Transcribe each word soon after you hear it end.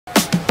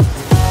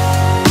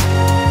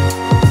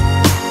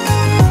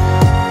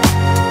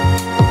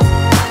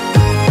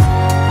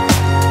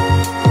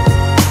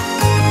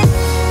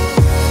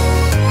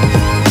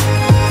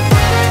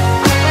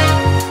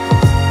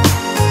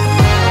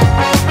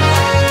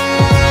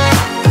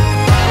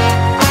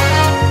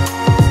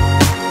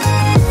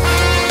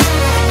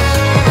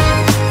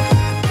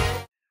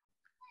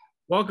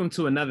Welcome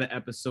to another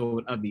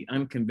episode of the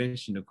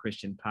Unconventional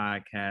Christian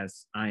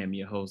Podcast. I am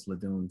your host,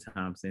 Ladun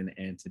Thompson,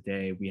 and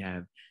today we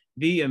have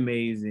the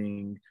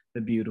amazing,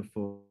 the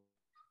beautiful,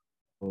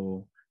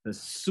 the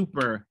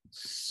super,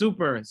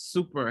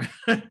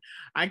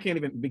 I can't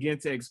even begin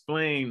to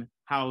explain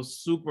how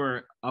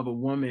super of a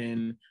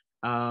woman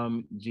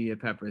Gia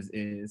Peppers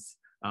is.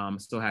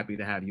 So happy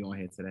to have you on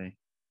here today.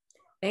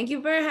 Thank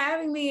you for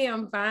having me.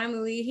 I'm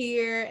finally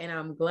here, and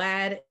I'm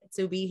glad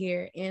to be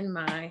here in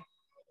my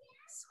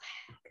swag.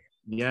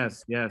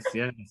 Yes.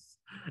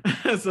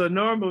 So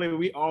normally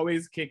we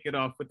always kick it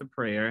off with a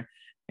prayer.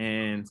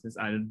 And since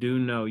I do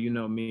know, you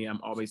know me,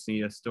 I'm always seeing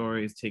your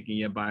stories, taking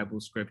your Bible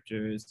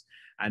scriptures.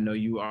 I know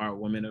you are a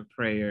woman of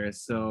prayer.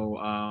 So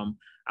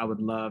I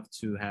would love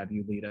to have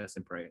you lead us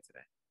in prayer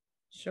today.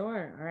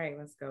 Sure. All right,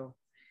 let's go.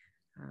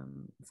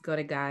 Let's go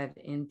to God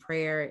in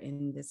prayer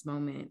in this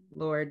moment.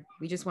 Lord,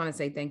 we just want to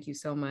say thank you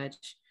so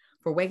much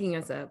for waking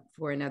us up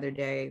for another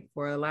day,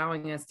 for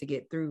allowing us to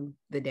get through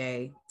the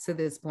day to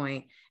this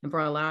point, and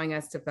for allowing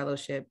us to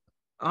fellowship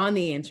on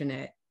the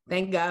internet.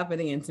 Thank God for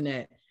the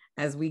internet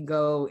as we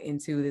go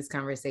into this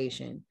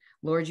conversation.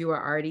 Lord, you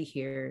are already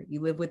here. You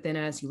live within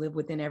us. You live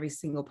within every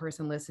single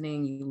person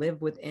listening. You live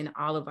within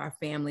all of our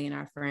family and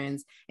our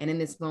friends. And in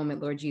this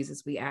moment, Lord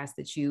Jesus, we ask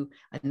that you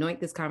anoint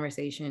this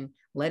conversation.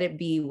 Let it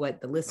be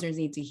what the listeners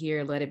need to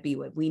hear. Let it be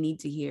what we need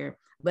to hear.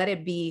 Let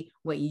it be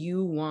what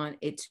you want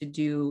it to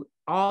do,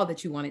 all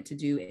that you want it to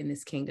do in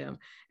this kingdom.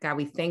 God,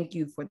 we thank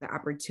you for the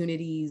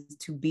opportunities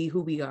to be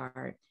who we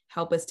are.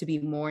 Help us to be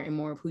more and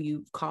more of who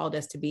you've called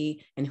us to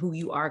be and who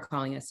you are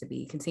calling us to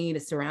be. Continue to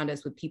surround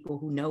us with people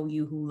who know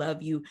you, who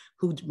love you,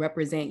 who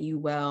represent you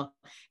well,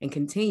 and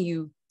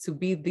continue to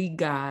be the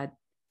God,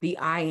 the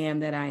I am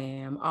that I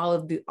am, all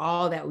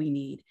that we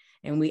need.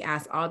 And we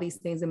ask all these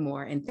things and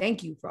more. And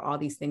thank you for all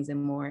these things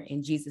and more.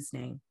 In Jesus'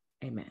 name,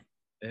 amen.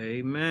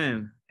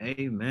 Amen.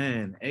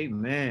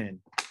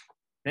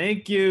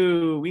 Thank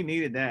you. We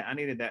needed that. I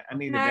needed that for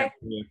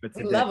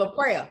today. We love a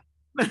prayer.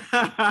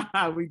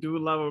 We do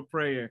love a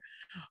prayer.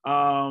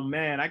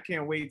 Man, I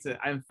can't wait to.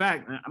 In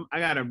fact, I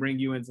gotta bring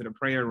you into the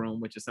prayer room,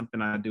 which is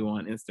something I do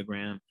on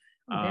Instagram.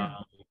 Yeah,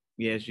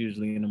 it's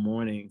usually in the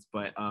mornings.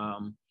 But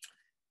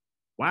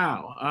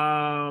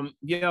wow.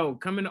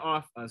 Coming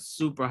off a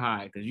super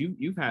high because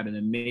you've had an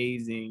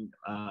amazing.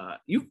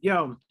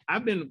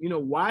 I've been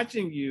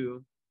watching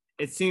you.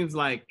 It seems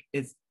like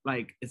it's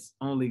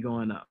only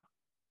going up.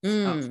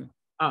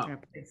 Up,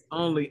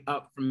 only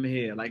up from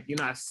here.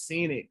 I've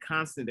seen it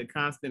the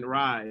constant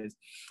rise.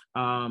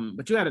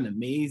 But you had an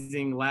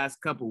amazing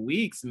last couple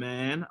weeks,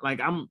 man.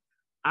 I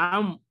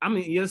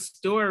mean, your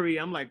story,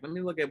 I'm like, let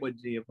me look at what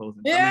Gia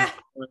posted. Yeah.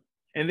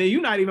 And then you're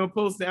not even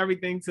posting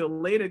everything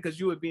till later because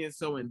you were being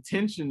so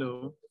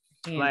intentional.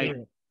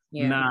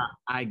 Nah,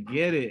 I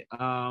get it.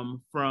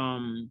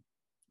 From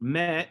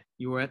Met,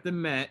 you were at the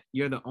Met.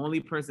 You're the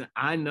only person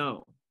I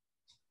know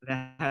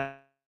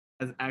that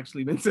has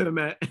actually been to the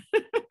Met.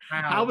 Wow.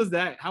 How was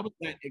that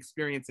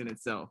experience in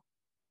itself?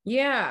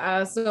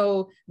 Yeah.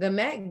 So the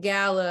Met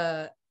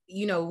Gala,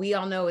 we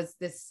all know it's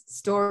this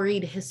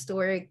storied,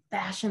 historic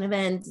fashion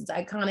event. It's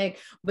iconic,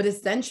 but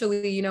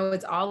essentially,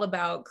 it's all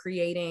about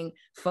creating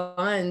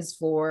funds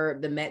for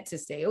the Met to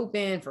stay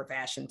open, for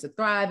fashion to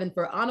thrive, and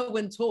for Anna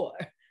Wintour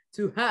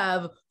to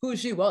have who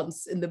she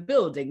wants in the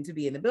building to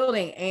be in the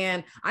building.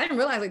 And I didn't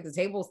realize the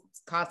tables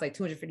cost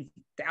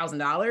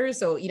 $250,000.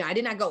 So, I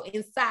did not go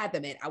inside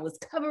the Met. I was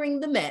covering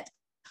the Met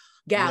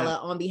Gala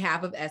on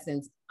behalf of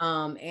Essence.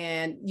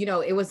 And,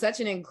 it was such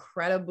an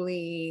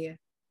incredibly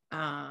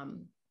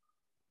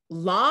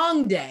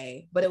long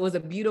day, but it was a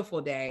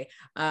beautiful day.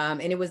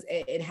 And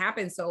it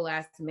happened so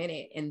last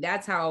minute. And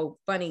that's how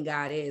funny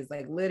God is.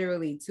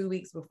 Literally 2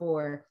 weeks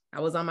before, I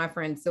was on my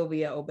friend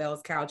Sylvia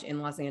Obell's couch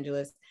in Los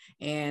Angeles.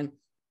 And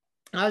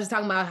I was just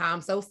talking about how I'm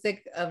so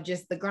sick of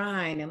just the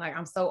grind and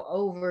I'm so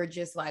over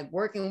just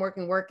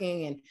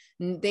working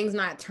and things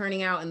not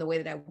turning out in the way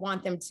that I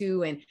want them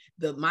to. And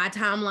my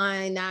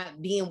timeline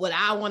not being what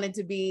I want it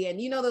to be. And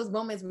those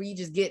moments where you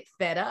just get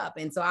fed up.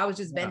 And so I was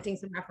just venting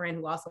to my friend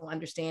who also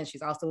understands.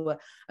 She's also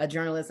a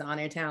journalist on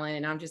air talent.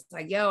 And I'm just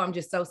like, I'm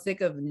just so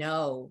sick of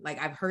no.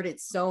 I've heard it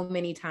so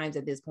many times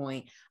at this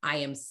point. I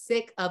am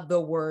sick of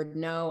the word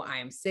no. I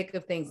am sick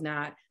of things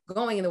not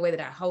going in the way that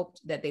I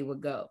hoped that they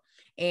would go.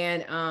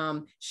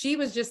 And she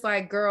was just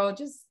like, girl,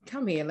 just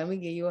come here. Let me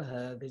give you a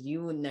hug. Cause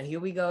here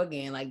we go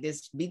again.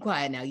 This, be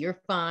quiet now.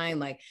 You're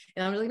fine. And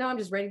I'm really, no, I'm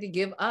just ready to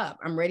give up.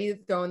 I'm ready to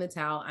throw in the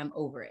towel. I'm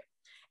over it.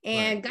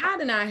 And right.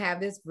 God and I have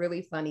this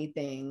really funny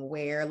thing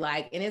where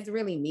and it's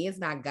really me, it's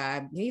not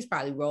God. He's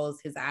probably rolls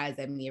his eyes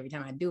at me every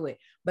time I do it,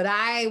 but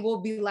I will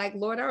be like,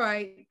 Lord, all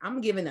right, I'm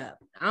giving up.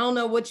 I don't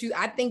know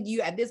I think you,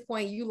 at this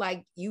point,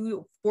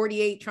 you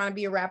 48 trying to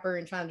be a rapper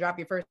and trying to drop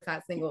your first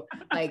hot single.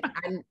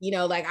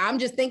 I'm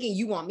just thinking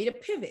you want me to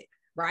pivot.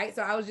 right?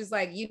 So I was just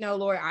like,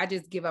 Lord, I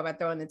just give up. I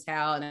throw in the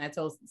towel. And I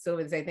told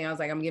Sylvia the same thing. I was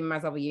like, I'm giving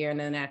myself a year. And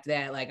then after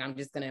that, like, I'm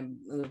just going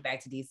to move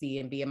back to DC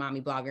and be a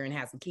mommy blogger and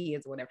have some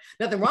kids or whatever.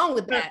 Nothing wrong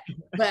with that.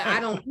 But I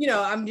don't,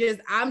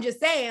 I'm just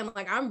saying,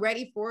 like, I'm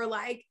ready for,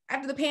 like,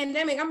 after the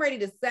pandemic, I'm ready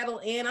to settle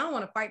in. I don't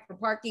want to fight for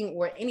parking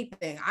or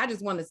anything. I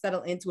just want to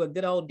settle into a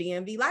good old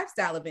DMV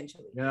lifestyle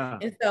eventually. Yeah.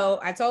 And so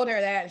I told her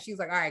that, and she's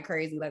like, all right,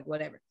 crazy, like,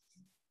 whatever.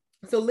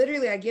 So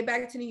literally I get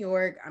back to New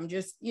York. I'm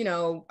just,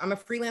 I'm a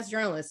freelance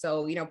journalist.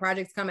 So,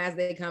 projects come as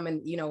they come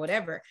and,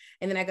 whatever.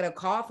 And then I got a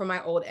call from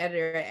my old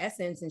editor at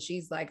Essence, and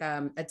she's like,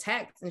 a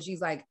text, and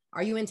she's like,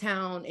 are you in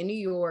town in New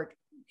York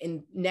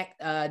in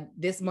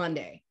this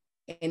Monday?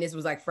 And this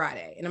was like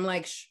Friday. And I'm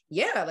like,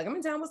 yeah, like, I'm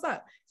in town. What's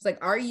up? It's like,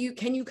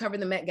 can you cover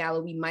the Met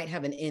Gala? We might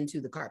have an end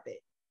to the carpet.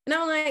 And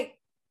I'm like,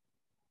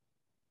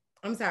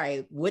 I'm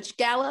sorry, which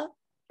gala?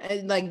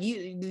 And like,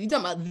 you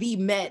talking about the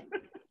Met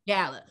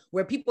Gala,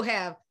 where people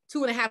have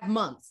 2.5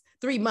 months,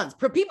 3 months.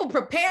 People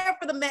prepare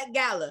for the Met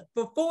Gala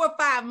for 4 or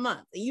 5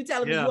 months. And you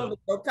telling me you want to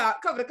go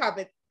cover the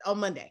carpet on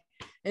Monday.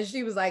 And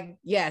she was like,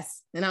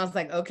 yes. And I was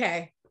like,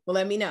 okay, well,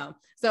 let me know.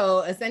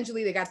 So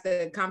essentially they got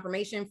the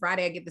confirmation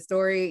Friday. I get the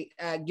story,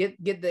 get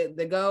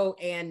the go,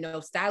 and no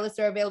stylists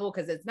are available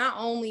because it's not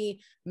only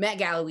Met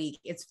Gala week,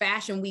 it's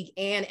Fashion Week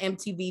and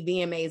MTV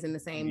VMAs in the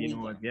same week.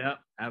 Yep,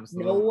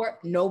 absolutely.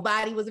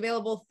 Nobody was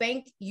available.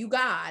 Thank you,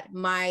 God.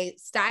 My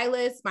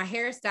stylist, my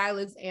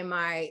hairstylist, and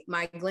my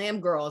glam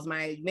girls,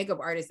 my makeup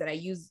artists that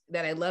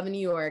I love in New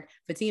York,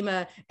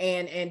 Fatima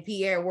and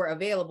Pierre, were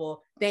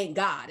available. Thank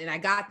God. And I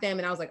got them,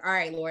 and I was like, all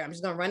right, Lord, I'm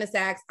just gonna run a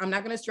Saks. I'm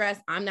not gonna stress.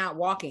 I'm not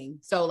walking.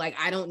 So like,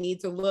 I don't need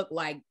to look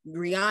like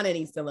Rihanna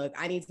needs to look.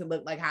 I need to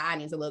look like how I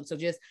need to look. So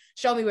just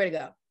show me where to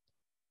go.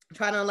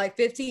 Tried on like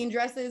 15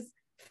 dresses,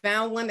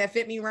 found one that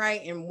fit me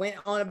right, and went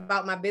on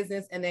about my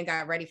business, and then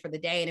got ready for the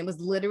day. And it was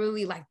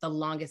literally like the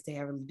longest day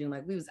I ever doing.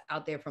 Like, we was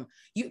out there from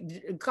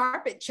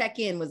carpet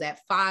check-in was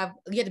at 5.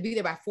 You had to be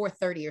there by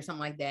 4:30 or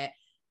something like that.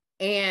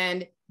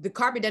 And the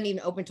carpet doesn't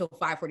even open until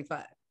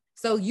 5:45.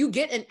 So you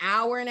get an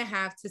hour and a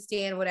half to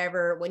stand,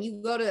 whatever. When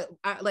you go to,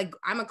 like,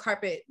 I'm a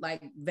carpet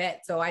like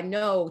vet, so I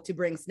know to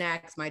bring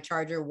snacks, my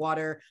charger,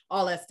 water,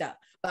 all that stuff.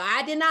 But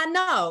I did not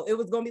know it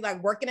was going to be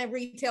like working a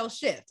retail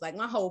shift. Like,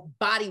 my whole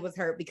body was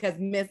hurt because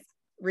Miss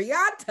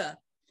Riata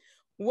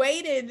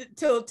waited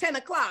till 10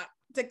 o'clock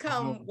to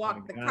come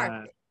walk the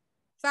carpet.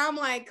 So I'm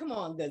like, come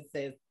on, good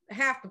sis.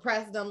 Half the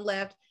press done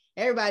left.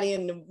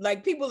 Everybody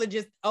people are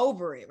just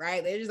over it,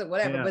 right? They're just like,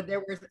 whatever. Yeah. But there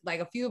were like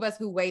a few of us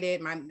who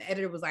waited. My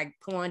editor was like,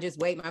 come on, just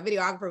wait. My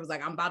videographer was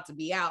like, I'm about to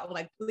be out. I'm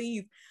like,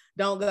 please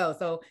don't go.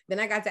 So then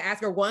I got to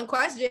ask her one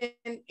question,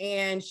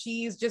 and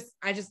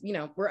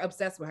we're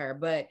obsessed with her.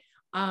 But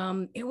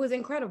it was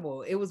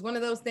incredible. It was one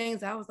of those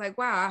things I was like,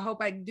 wow, I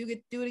hope I do get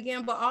to do it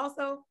again. But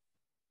also,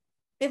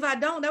 if I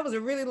don't, that was a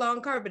really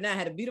long carpet, and I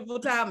had a beautiful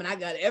time, and I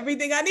got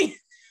everything I need.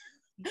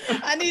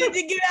 I needed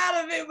to get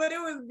out of it, but it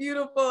was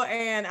beautiful,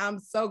 and I'm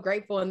so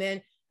grateful. And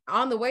then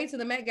on the way to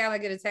the Met Gala, I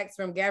get a text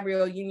from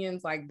Gabrielle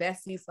Union's like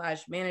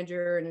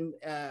bestie/manager, and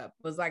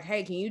was like,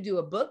 hey, can you do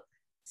a book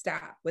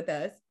stop with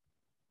us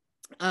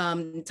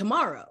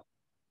tomorrow?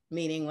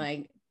 Meaning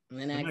like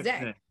the next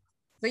day.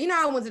 So,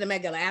 I went to the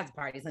Met Gala after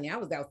parties, honey. I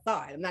was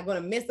outside. I'm not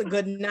going to miss a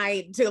good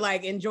night to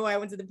like enjoy. I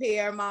went to the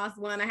Pierre Moss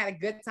one. I had a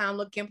good time.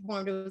 Look, Kim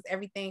performed. It was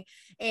everything.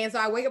 And so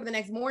I wake up the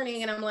next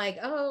morning, and I'm like,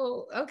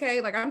 oh, okay.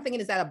 Like, I'm thinking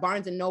it's at a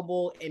Barnes and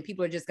Noble, and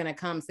people are just going to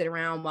come sit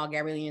around while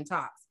Gabrielle Union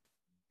talks.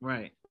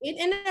 Right. It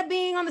ended up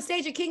being on the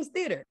stage at King's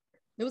Theater.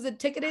 It was a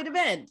ticketed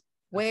event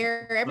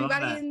where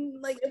everybody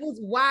it was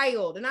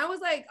wild. And I was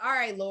like, all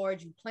right,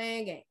 Lord, you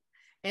playing games.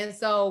 And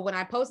so when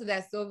I posted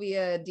that,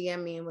 Sylvia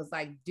DM'd me and was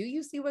like, do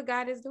you see what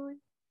God is doing?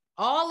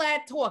 All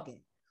that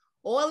talking,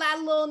 all that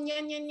little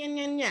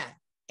nya,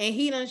 and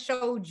he done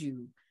showed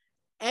you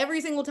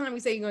every single time you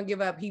say you're gonna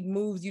give up, he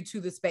moves you to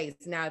the space.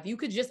 Now, if you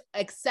could just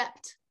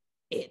accept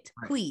it,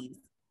 please,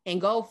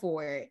 and go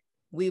for it,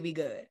 we'll be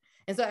good.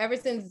 And so ever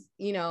since,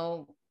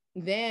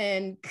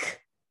 then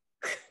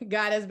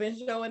God has been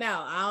showing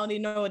out. I don't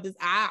even know what this.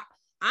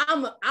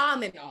 I'm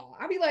in awe.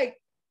 I'll be like,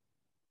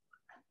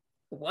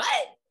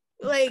 what?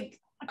 Like,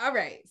 all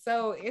right.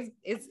 So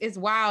it's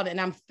wild,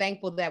 and I'm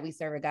thankful that we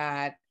serve a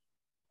God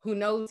who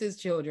knows his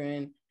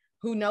children,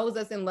 who knows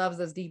us and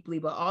loves us deeply,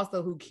 but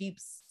also who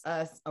keeps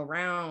us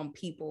around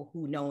people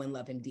who know and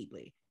love him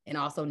deeply, and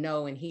also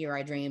know and hear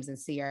our dreams and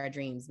see our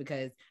dreams.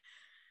 Because,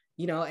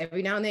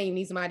 every now and then you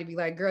need somebody to be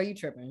like, girl, you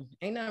tripping.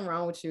 Ain't nothing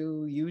wrong with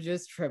you. You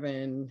just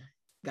tripping.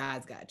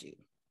 God's got you.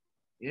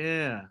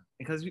 Yeah.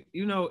 Because,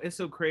 it's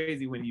so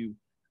crazy when you're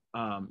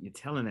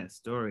telling that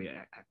story.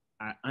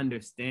 I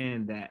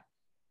understand that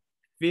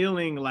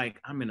feeling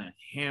like I'm in a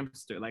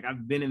hamster, like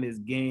I've been in this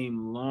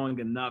game long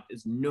enough.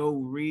 There's no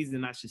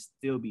reason I should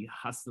still be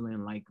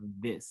hustling like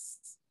this.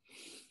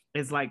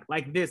 It's like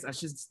this. I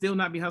should still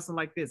not be hustling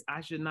like this. I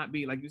should not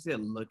be, like you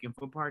said, looking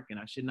for parking.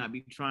 I should not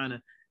be trying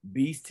to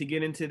beast to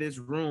get into this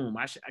room.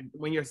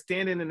 When you're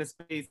standing in a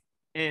space,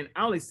 and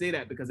I only say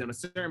that because at a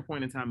certain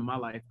point in time in my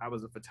life, I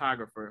was a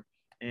photographer,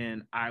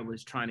 and I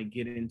was trying to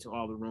get into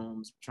all the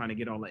rooms, trying to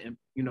get all the,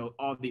 you know,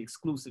 all the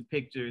exclusive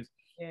pictures.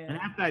 Yeah. And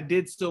after I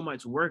did so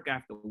much work,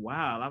 after a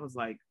while, I was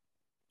like,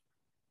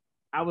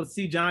 I would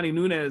see Johnny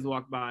Nunez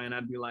walk by, and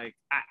I'd be like,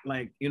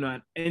 you know,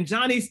 and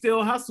Johnny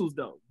still hustles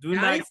though.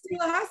 Johnny's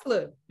still a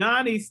hustler.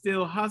 Johnny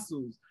still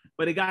hustles,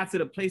 but it got to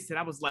the place that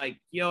I was like,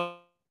 yo,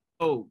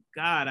 oh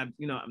God,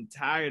 I'm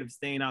tired of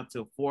staying out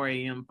till 4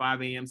 a.m.,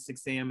 5 a.m.,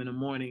 6 a.m. in the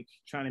morning,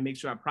 trying to make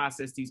sure I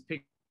process these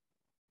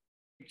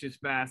pictures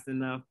fast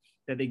enough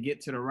that they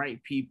get to the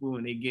right people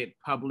and they get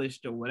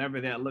published or whatever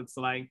that looks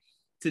like.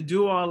 To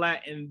do all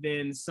that, and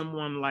then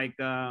someone like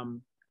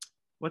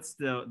what's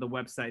the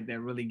website that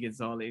really gets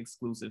all the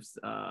exclusive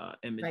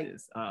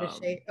images?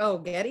 Like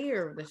Getty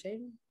or the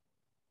Shade?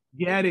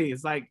 Getty.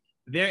 It's like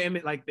their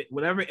image, like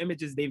whatever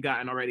images they've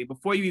gotten already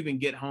before you even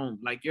get home.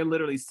 Like you're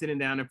literally sitting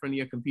down in front of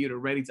your computer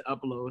ready to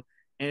upload,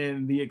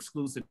 and the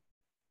exclusive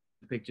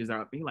pictures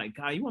are up. And you're like,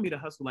 God, you want me to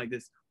hustle like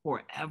this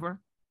forever?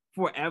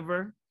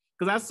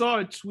 Because I saw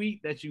a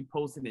tweet that you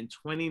posted in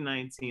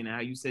 2019 and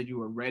how you said you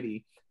were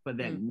ready for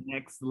that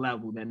next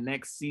level, that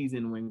next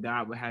season when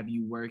God will have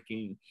you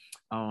working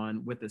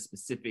on with a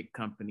specific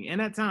company. And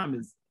that time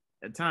is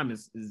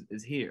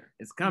here.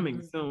 It's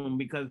coming soon,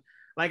 because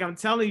like I'm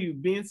telling you,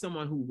 being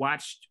someone who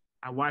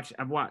I've watched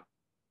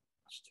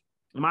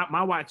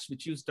my watch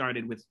with you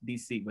started with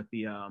DC with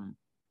the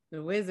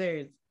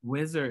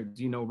Wizards,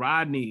 you know,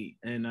 Rodney,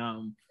 and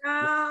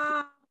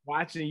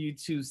watching you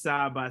two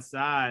side by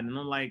side, and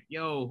I'm like,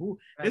 yo,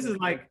 this is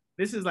like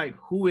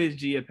who is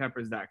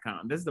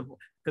GiaPeppers.com? This is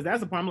because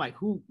that's the part. I'm like,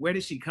 where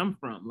did she come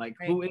from? Like,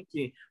 who is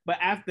she? But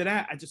after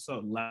that, I just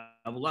saw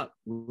level up.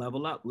 But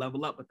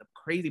the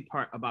crazy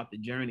part about the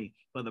journey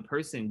for the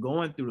person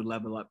going through the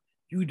level up,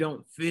 you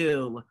don't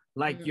feel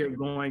like you're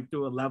going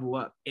through a level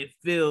up. It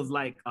feels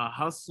like a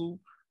hustle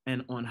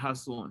and on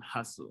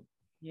hustle.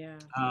 Yeah.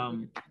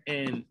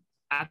 And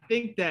I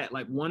think that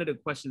like one of the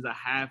questions I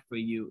have for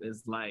you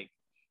is like,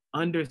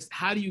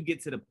 how do you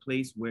get to the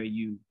place where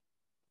you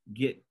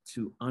get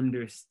to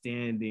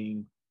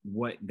understanding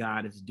what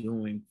God is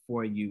doing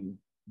for you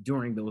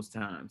during those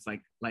times?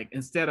 Like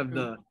instead of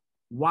the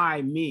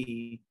why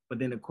me, but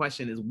then the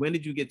question is, when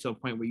did you get to a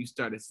point where you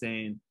started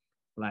saying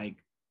like,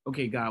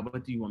 okay, God,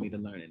 what do you want me to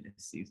learn in this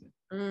season?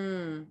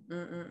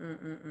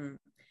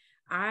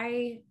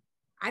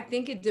 I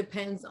think it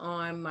depends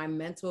on my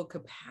mental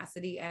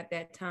capacity at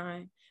that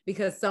time,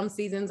 because some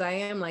seasons I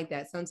am like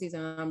that. Some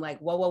seasons I'm like,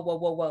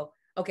 whoa.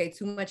 Okay,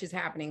 too much is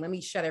happening. Let me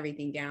shut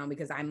everything down,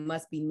 because I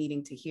must be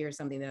needing to hear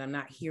something that I'm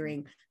not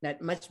hearing,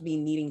 that must be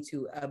needing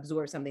to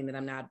absorb something that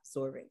I'm not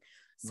absorbing.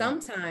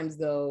 Sometimes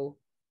though,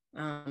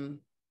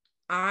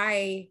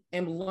 I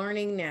am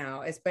learning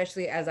now,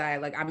 especially as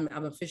I'm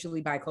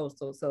officially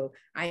bi-coastal. So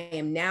I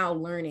am now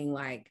learning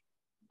like,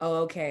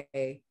 oh,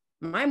 okay,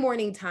 my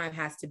morning time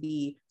has to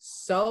be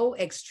so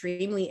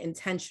extremely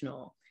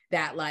intentional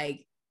that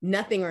like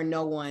nothing or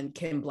no one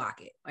can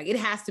block it. Like it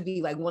has to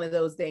be like one of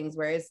those things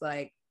where it's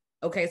like,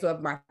 okay, so if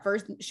my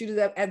first shoot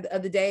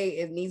of the day,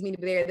 it needs me to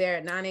be there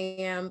at 9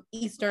 a.m.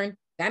 Eastern,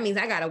 that means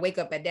I got to wake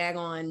up at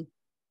daggone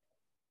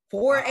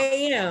 4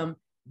 a.m.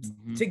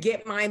 to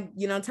get my,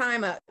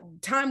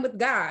 time with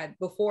God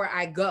before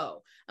I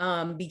go.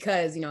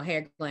 Because,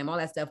 hair, glam, all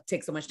that stuff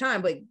takes so much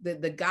time, but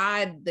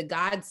the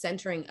God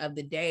centering of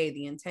the day,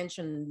 the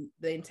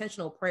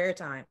intentional prayer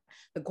time,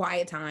 the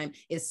quiet time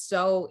is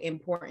so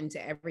important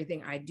to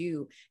everything I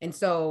do. And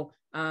so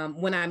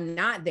when I'm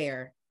not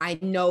there, I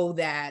know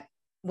that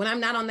when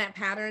I'm not on that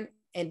pattern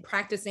and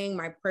practicing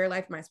my prayer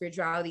life, my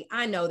spirituality,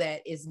 I know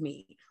that is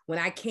me. When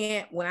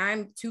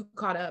I'm too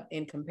caught up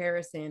in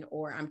comparison,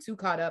 or I'm too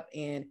caught up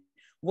in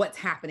what's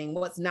happening,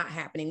 what's not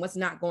happening, what's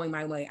not going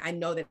my way, I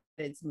know that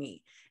it's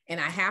me.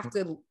 And I have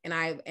to,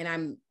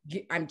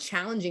 I'm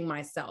challenging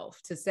myself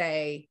to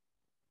say,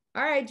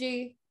 all right,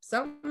 G,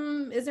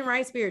 something isn't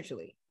right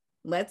spiritually.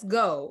 Let's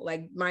go.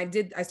 Like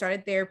I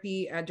started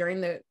therapy during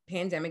the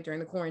pandemic,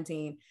 during the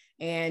quarantine,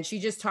 and she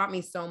just taught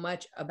me so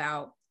much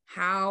about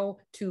how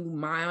to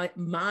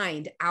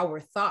mind our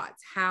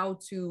thoughts, how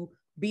to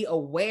be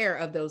aware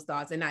of those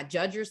thoughts and not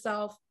judge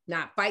yourself,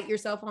 not fight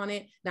yourself on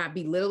it, not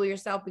belittle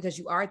yourself because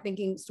you are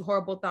thinking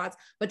horrible thoughts,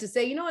 but to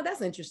say, you know what, that's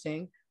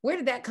interesting. Where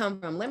did that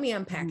come from? Let me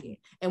unpack it.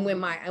 And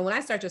when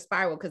I start to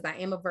spiral, because I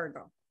am a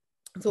Virgo.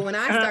 So when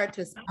I start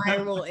to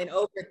spiral and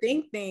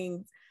overthink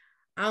things,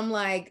 I'm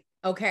like,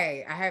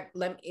 okay, I have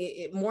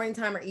morning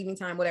time or evening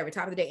time, whatever,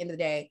 top of the day, end of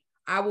the day,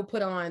 I will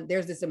put on,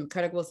 there's this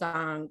incredible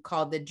song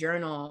called The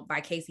Journal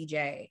by Casey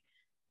J.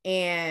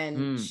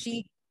 And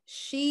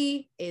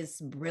she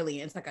is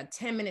brilliant. It's like a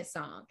 10-minute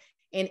song.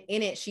 And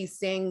in it, she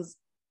sings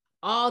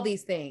all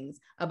these things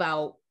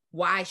about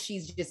why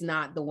she's just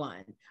not the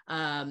one.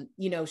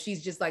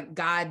 She's just like,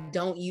 God,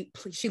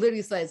 she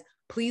literally says,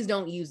 please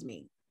don't use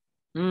me.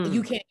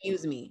 You can't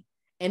use me.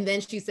 And then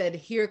she said,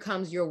 here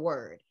comes your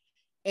word.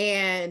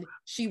 And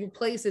she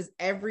replaces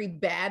every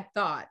bad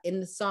thought in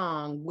the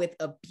song with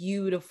a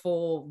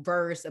beautiful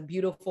verse, a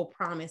beautiful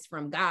promise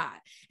from God.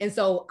 And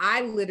so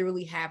I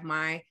literally have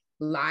my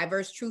lie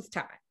versus truth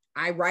time.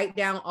 I write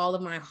down all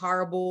of my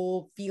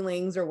horrible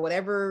feelings or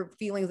whatever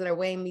feelings that are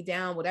weighing me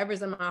down,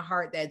 whatever's in my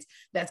heart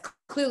that's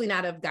clearly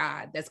not of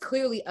God, that's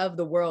clearly of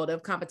the world,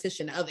 of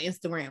competition, of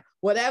Instagram,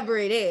 whatever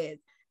it is.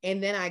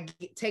 And then I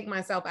take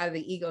myself out of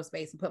the ego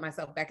space and put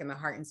myself back in the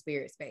heart and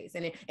spirit space.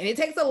 And it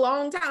takes a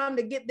long time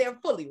to get there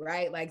fully,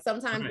 right? Like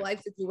sometimes Right.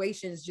 life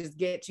situations just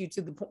get you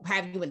to the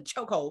have you in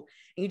chokehold,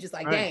 and you just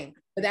like, Right. dang.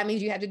 But that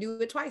means you have to do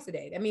it twice a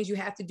day. That means you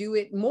have to do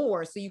it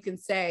more so you can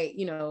say,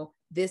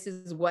 this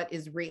is what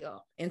is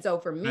real. And so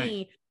for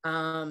me,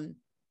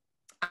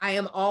 I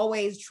am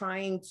always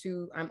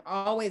I'm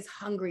always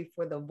hungry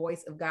for the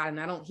voice of God.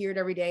 And I don't hear it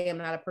every day. I'm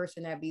not a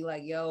person that be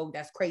like, yo,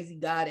 that's crazy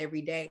God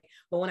every day.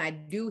 But when I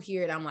do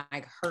hear it, I'm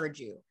like, heard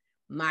you.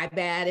 My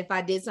bad if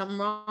I did something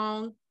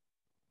wrong.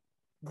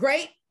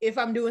 Great if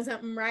I'm doing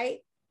something right.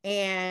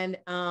 And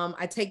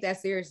I take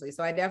that seriously.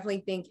 So I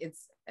definitely think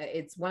it's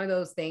one of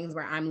those things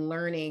where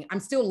I'm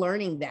still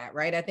learning that,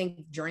 right? I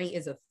think journey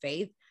is a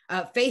faith.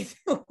 Faith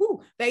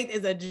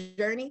is a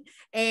journey,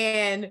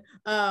 and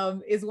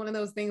it's one of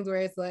those things where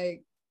it's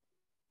like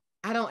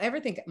I don't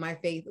ever think my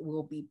faith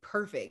will be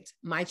perfect.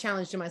 My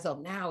challenge to myself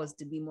now is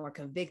to be more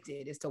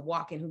convicted, is to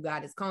walk in who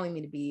God is calling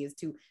me to be, is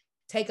to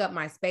take up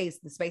my space,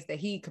 the space that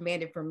He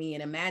commanded for me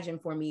and imagine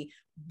for me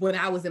when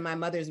I was in my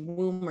mother's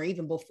womb or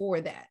even before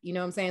that. You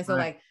know what I'm saying? So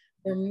like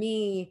for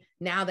me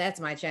now,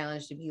 that's my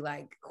challenge, to be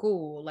like,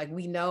 cool, like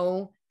we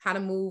know how to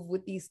move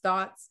with these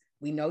thoughts.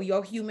 We know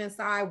your human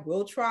side.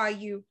 We'll try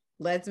you.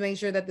 Let's make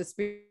sure that the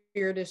spirit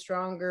is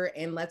stronger,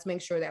 and let's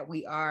make sure that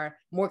we are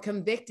more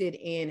convicted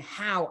in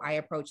how I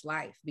approach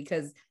life,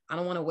 because I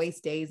don't want to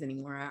waste days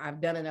anymore. I've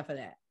done enough of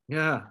that.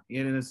 Yeah.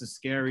 And it's the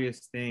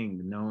scariest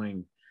thing,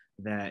 knowing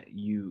that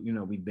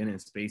we've been in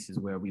spaces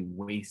where we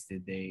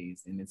wasted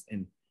days, and it's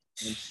in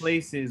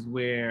places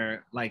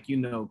where, like,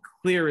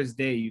 clear as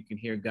day, you can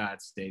hear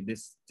God say,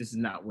 this is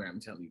not where I'm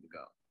telling you to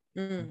go.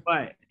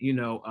 But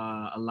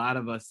a lot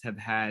of us have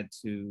had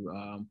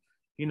to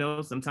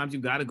sometimes you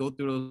got to go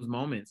through those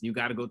moments, you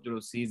got to go through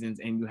those seasons,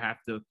 and you have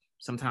to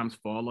sometimes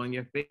fall on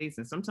your face.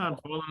 And sometimes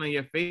falling on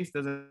your face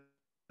doesn't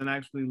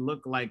actually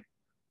look like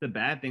the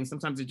bad thing.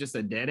 Sometimes it's just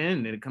a dead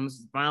end, and it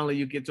comes, finally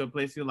you get to a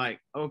place you're like,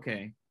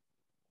 okay,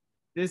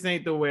 this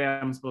ain't the way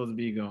I'm supposed to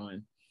be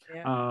going.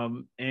 Yeah.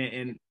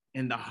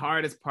 And the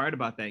hardest part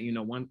about that,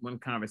 one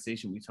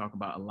conversation we talk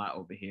about a lot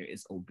over here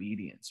is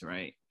obedience,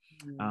 right?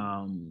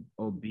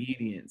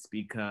 Obedience,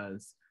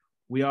 because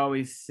we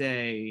always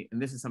say, and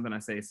this is something I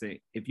say,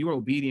 if you are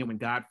obedient when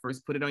God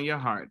first put it on your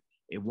heart,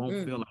 it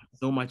won't feel like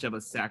so much of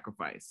a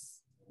sacrifice.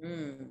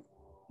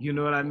 You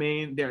know what I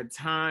mean? There are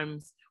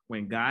times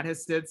when God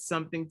has said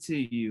something to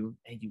you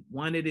and you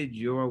wanted it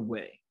your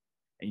way,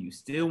 and you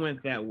still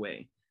went that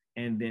way.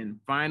 And then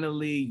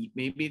finally,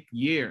 maybe a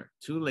year,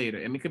 two later,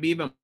 and it could be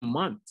even a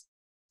month,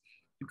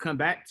 you come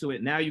back to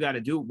it. Now you got to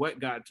do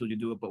what God told you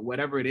to do it. But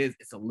whatever it is,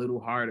 it's a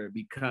little harder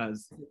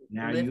because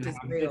now you have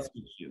this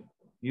with you.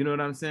 You know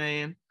what I'm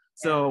saying?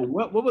 So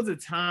what was a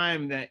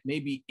time that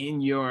maybe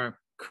in your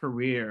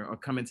career or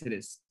coming to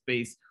this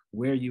space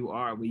where you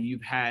are, where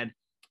you've had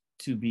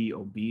to be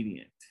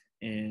obedient?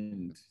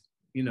 And,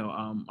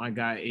 my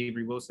guy,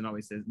 Avery Wilson,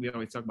 always says, we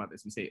always talk about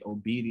this. We say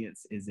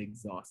obedience is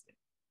exhausting.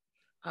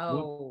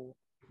 Oh,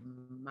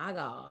 my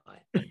God.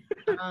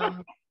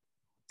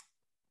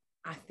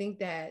 I think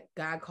that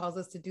God calls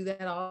us to do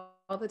that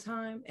all the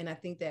time. And I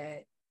think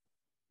that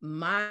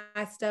my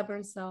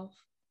stubborn self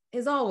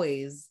has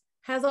always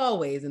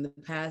in the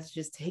past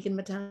just taken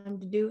my time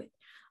to do it.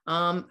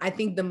 I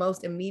think the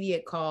most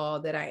immediate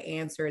call that I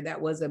answered that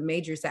was a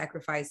major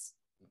sacrifice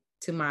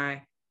to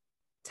my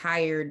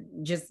tired,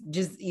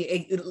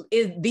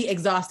 the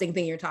exhausting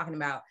thing you're talking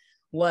about,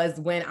 was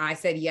when I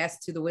said yes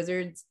to the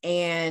Wizards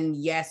and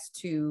yes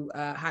to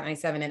Hot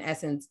 97 and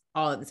Essence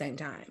all at the same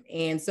time.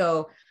 And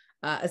so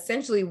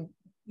essentially,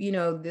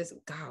 this,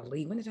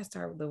 golly, when did I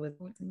start with the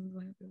Wizards?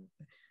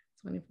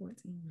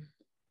 2014.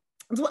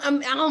 I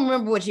don't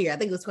remember which year. I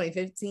think it was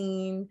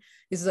 2015.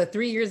 This is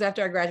 3 years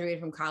after I graduated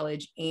from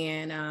college.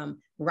 And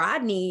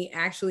Rodney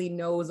actually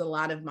knows a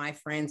lot of my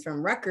friends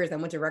from Rutgers. I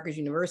went to Rutgers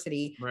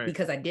University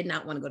because I did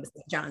not want to go to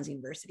St. John's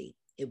University.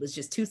 It was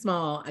just too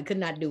small. I could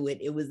not do it.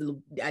 It was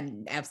I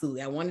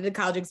wanted a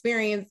college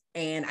experience,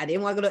 and I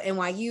didn't want to go to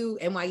NYU.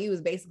 NYU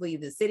is basically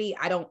the city.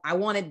 I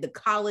wanted the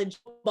college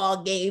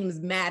football games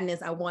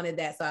madness. I wanted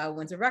that. So I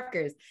went to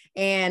Rutgers.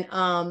 And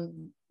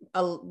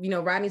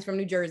Rodney's from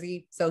New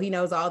Jersey, so he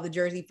knows all the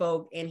Jersey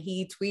folk, and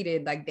he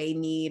tweeted like they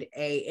need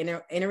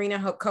an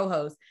arena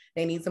co-host.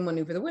 They need someone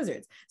new for the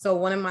Wizards. So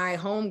one of my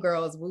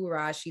homegirls, Woo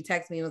Raj, she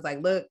texted me and was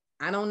like, look,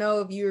 I don't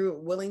know if you're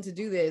willing to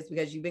do this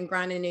because you've been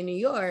grinding in New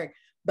York,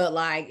 but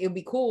like it'd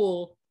be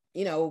cool.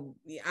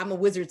 I'm a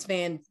Wizards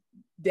fan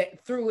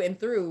through and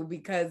through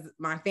because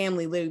my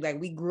family literally,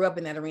 like, we grew up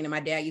in that arena. My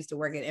dad used to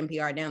work at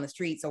NPR down the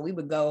street, so we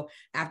would go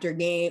after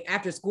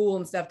school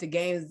and stuff to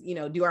games,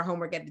 do our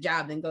homework at the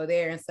job, then go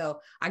there. And so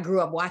I grew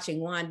up watching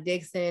Juan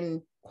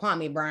Dixon,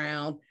 Kwame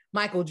Brown,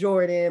 Michael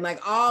Jordan, like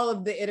all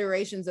of the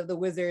iterations of the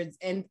Wizards,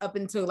 and up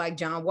until like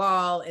John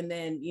Wall, and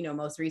then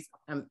most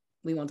recent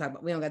we won't talk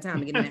about, we don't got time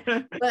to get in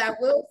that. But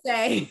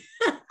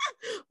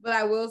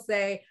I will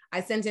say,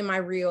 I sent in my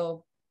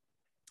reel.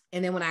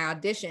 And then when I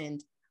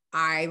auditioned,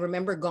 I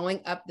remember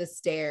going up the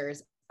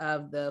stairs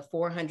of the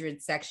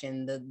 400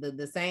 section,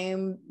 the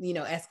same,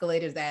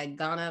 escalators that had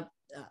gone up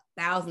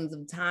thousands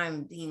of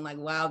times, being like,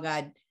 wow,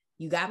 God,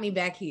 you got me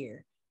back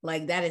here.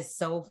 Like, that is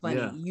so funny.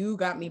 Yeah. You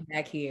got me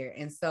back here.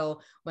 And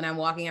so when I'm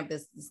walking up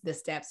the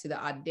steps to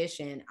the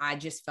audition, I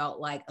just felt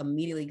like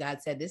immediately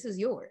God said, this is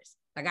yours.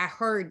 Like, I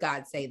heard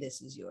God say,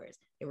 this is yours.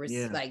 There was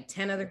like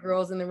 10 other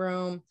girls in the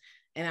room.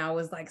 And I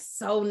was like,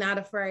 so not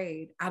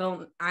afraid.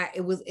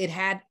 It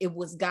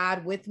was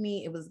God with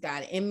me. It was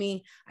God in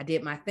me. I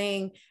did my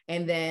thing.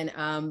 And then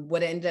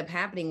what ended up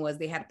happening was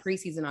they had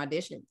preseason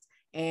auditions,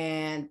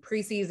 and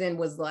preseason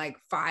was like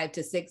 5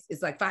 to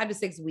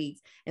 6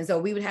 weeks. And so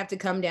we would have to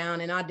come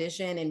down and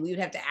audition, and we would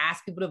have to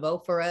ask people to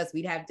vote for us.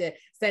 We'd have to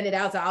send it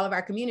out to all of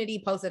our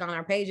community, post it on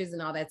our pages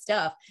and all that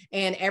stuff.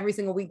 And every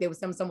single week they would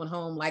send someone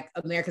home like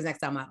America's Next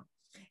Top Model.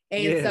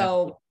 And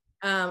so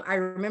I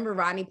remember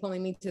Rodney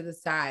pulling me to the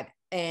side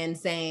and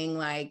saying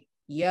like,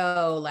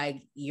 yo,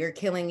 like, you're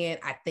killing it.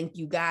 I think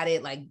you got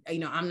it. Like,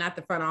 I'm not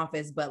the front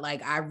office, but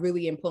like, I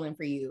really am pulling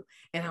for you.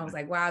 And I was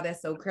like, wow,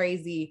 that's so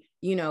crazy.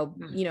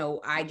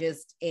 I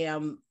just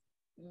am,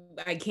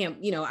 I can't,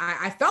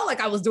 I felt like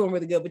I was doing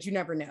really good, but you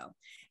never know.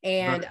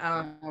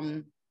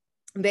 And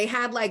they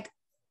had like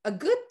a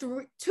good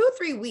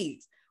 2-3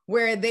 weeks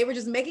where they were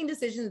just making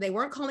decisions. They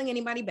weren't calling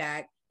anybody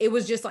back. It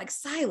was just like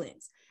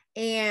silence.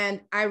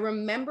 And I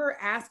remember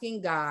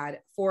asking God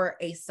for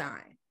a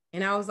sign.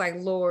 And I was like,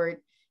 Lord,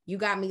 you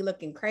got me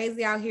looking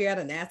crazy out here. I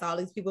done asked all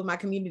these people in my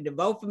community to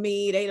vote for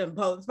me. They done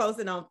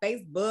posted on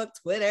Facebook,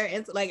 Twitter,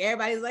 and like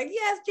everybody's like,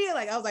 yes, Gia.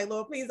 Like, I was like,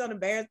 Lord, please don't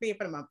embarrass me in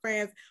front of my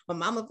friends, my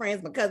mama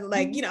friends, my cousin.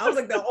 Like, I was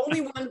like the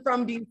only one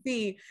from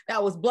DC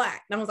that was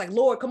Black. And I was like,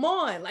 Lord, come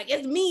on. Like,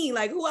 it's me.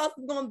 Like, who else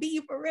is going to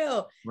be for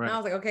real? Right. And I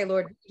was like, okay,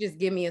 Lord, just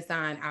give me a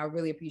sign. I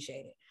really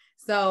appreciate it.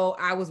 So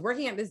I was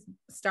working at this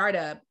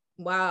startup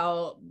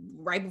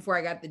right before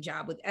I got the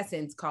job with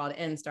Essence called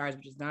N Stars,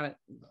 which is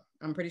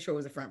I'm pretty sure it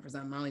was a front for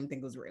something. I don't even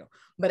think it was real.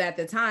 But at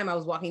the time I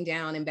was walking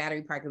down in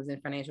Battery Park. It was in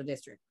Financial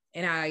District.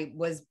 And I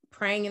was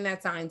praying in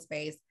that sign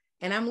space.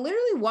 And I'm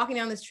literally walking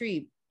down the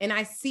street and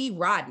I see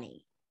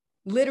Rodney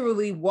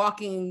literally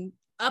walking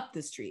up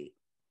the street.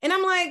 And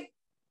I'm like,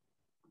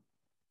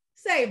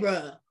 say,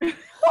 bruh,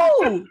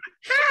 who?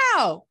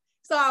 How?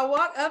 So I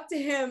walk up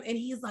to him and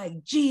he's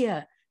like,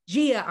 Gia,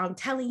 I'm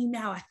telling you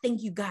now, I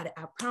think you got it.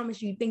 I promise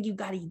you think you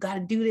got it. You got to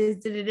do this.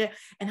 Da, da, da.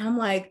 And I'm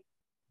like,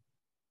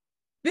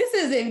 this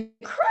is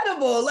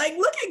incredible. Like,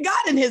 look at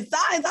God and his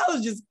signs. I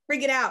was just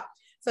freaking out.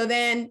 So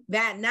then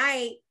that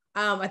night,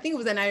 I think it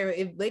was that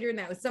night, later in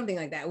that was something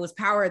like that. It was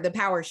the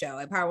Power Show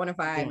at Power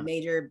 105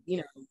 major,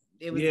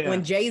 it was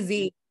when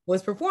Jay-Z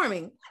was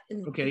performing.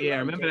 Okay. Yeah. I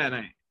remember that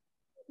night.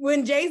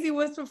 When Jay-Z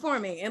was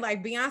performing and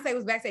like Beyonce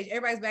was backstage,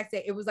 everybody's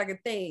backstage. It was like a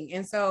thing.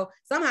 And so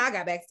somehow I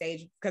got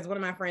backstage because one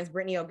of my friends,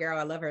 Brittany O'Garrow,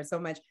 I love her so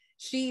much.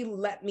 She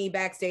let me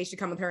backstage to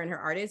come with her and her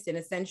artist. And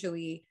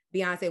essentially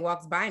Beyonce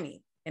walks by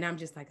me. And I'm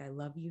just like, I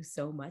love you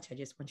so much. I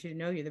just want you to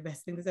know you're the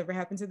best thing that's ever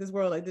happened to this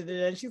world. Like, da, da,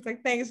 da. And she's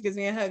like, thanks, gives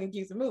me a hug and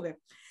keeps it moving.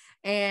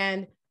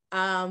 And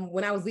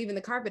when I was leaving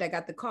the carpet, I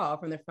got the call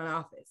from the front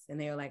office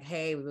and they were like,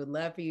 hey, we would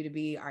love for you to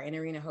be our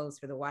in-arena host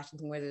for the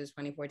Washington Wizards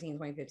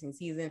 2014-2015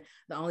 season.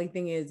 The only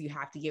thing is you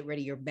have to get rid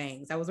of your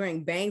bangs. I was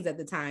wearing bangs at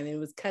the time and it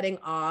was cutting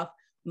off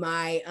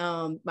my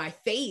my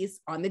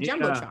face on the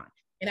Jumbotron.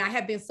 And I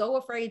had been so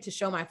afraid to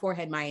show my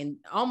forehead,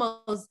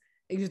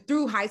 it was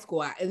through high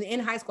school. In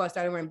high school, I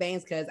started wearing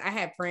bangs because I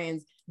had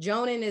friends.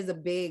 Jonan is a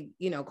big,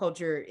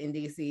 culture in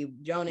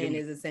DC. Jonan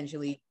is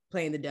essentially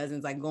playing the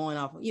dozens, like going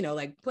off,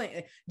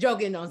 like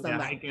joking on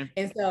somebody.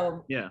 And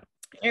so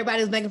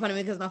everybody was making fun of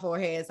me because of my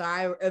forehead. So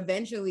I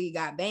eventually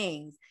got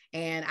bangs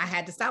and I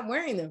had to stop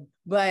wearing them.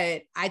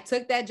 But I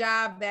took that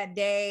job that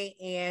day.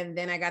 And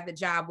then I got the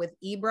job with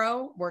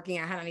Ebro working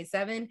at Hot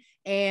 97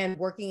 and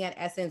working at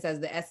Essence as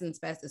the Essence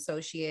Fest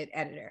associate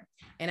editor.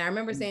 And I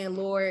remember saying,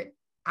 Lord,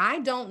 I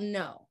don't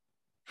know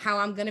how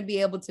I'm going to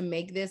be able to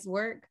make this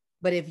work,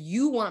 but if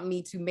you want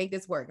me to make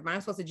this work, if I'm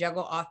supposed to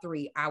juggle all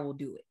three, I will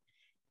do it.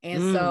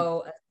 And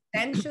so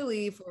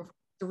essentially for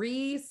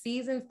 3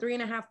 seasons,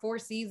 3.5, 4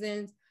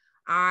 seasons,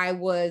 I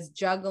was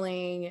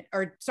juggling,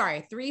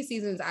 3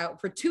 seasons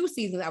out. For 2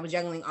 seasons, I was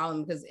juggling all of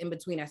them because in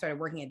between I started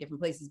working at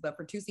different places. But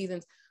for 2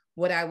 seasons,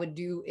 what I would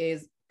do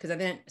is, because I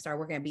then started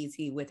working at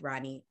BT with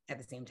Rodney at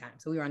the same time.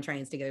 So we were on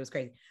trains together. It was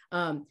crazy.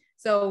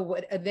 So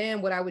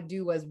what I would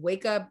do was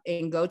wake up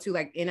and go to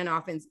like in an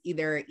office,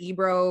 either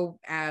Ebro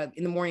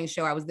in the morning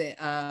show. I was the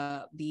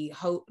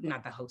host,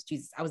 not the host,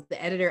 Jesus. I was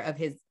the editor of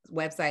his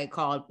website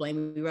called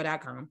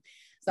blameebro.com.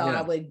 So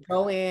I would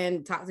go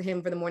in, talk to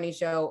him for the morning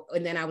show.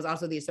 And then I was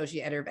also the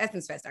associate editor of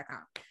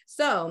EssenceFest.com.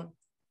 So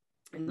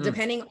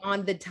depending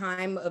on the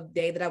time of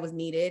day that I was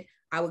needed,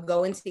 I would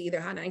go into either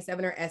Hot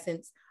 97 or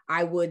Essence.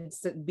 I would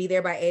be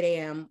there by 8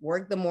 a.m.,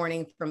 work the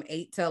morning from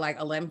 8 to like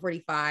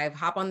 11:45,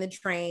 hop on the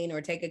train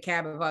or take a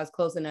cab if I was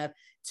close enough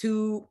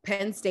to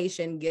Penn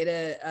Station, get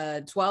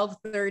a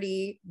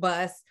 12:30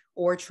 bus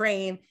or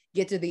train,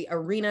 get to the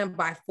arena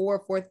by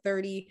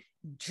 4:30,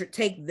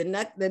 take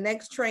the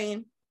next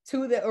train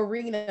to the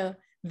arena,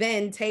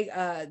 then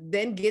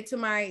then get to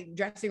my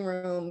dressing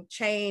room,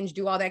 change,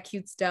 do all that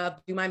cute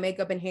stuff, do my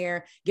makeup and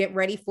hair, get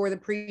ready for the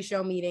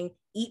pre-show meeting,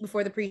 eat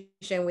before the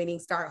pre-show meeting,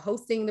 start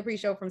hosting the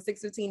pre-show from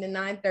 6:15 to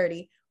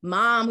 9:30.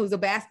 Mom, who's a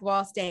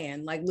basketball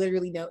stan, like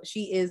literally, no,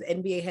 she is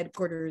NBA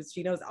headquarters.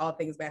 She knows all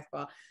things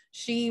basketball.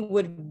 She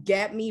would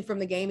get me from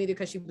the game either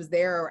because she was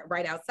there or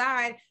right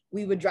outside.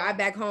 We would drive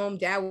back home.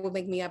 Dad would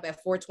wake me up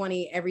at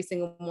 4:20 every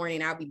single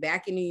morning. I'll be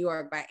back in New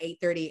York by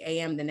 8:30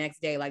 a.m. the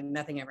next day, like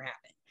nothing ever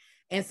happened.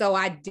 And so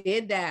I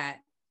did that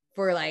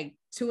for like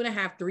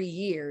 2.5, 3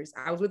 years.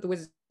 I was with the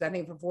Wizards, I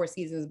think, for 4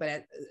 seasons,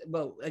 but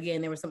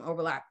again, there was some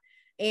overlap.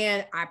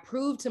 And I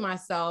proved to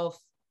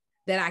myself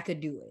that I could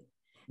do it.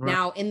 Right.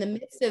 Now, in the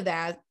midst of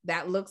that,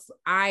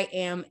 I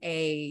am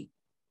a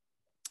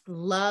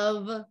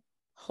love,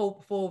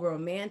 hopeful,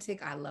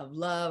 romantic. I love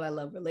love. I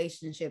love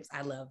relationships.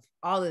 I love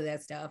all of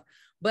that stuff.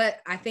 But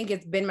I think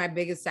it's been my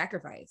biggest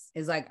sacrifice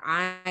is like,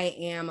 I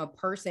am a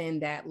person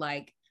that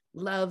like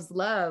loves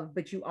love,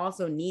 but you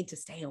also need to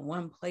stay in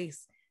one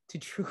place to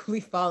truly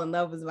fall in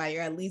love with somebody,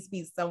 or at least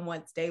be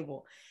somewhat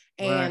stable.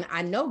 And right.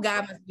 I know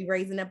God must be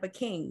raising up a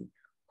king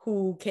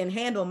who can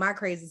handle my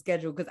crazy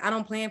schedule, because I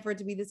don't plan for it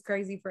to be this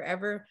crazy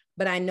forever.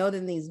 But I know that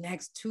in these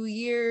next 2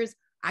 years,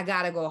 I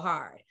got to go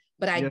hard.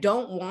 But I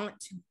don't want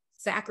to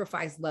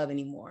sacrifice love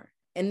anymore.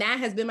 And that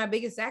has been my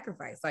biggest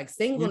sacrifice. Like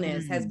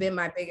singleness has been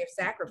my biggest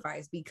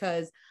sacrifice,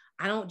 because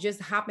I don't just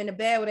hop into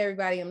bed with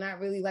everybody. I'm not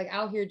really like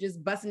out here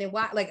just busting it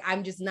wide. Like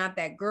I'm just not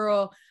that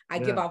girl. I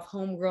give off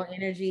homegirl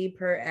energy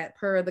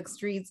per the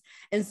streets.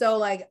 And so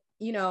like,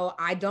 you know,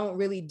 I don't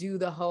really do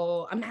the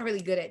whole, I'm not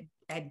really good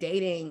at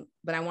dating,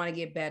 but I want to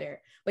get better.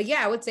 But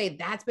yeah, I would say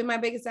that's been my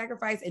biggest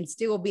sacrifice, and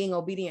still being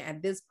obedient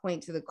at this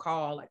point to the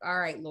call. Like, all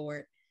right,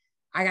 Lord,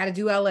 I got to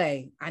do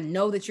LA. I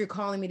know that you're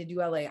calling me to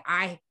do LA.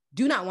 I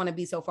do not want to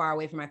be so far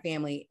away from my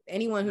family.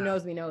 Anyone who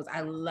knows me knows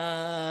I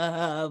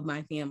love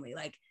my family.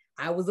 Like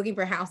I was looking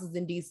for houses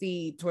in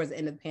DC towards the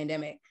end of the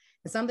pandemic,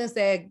 and something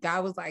said,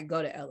 God was like,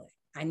 go to LA.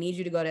 I need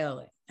you to go to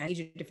LA. I need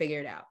you to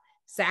figure it out.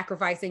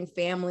 Sacrificing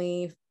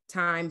family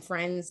time,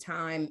 friends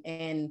time,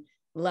 and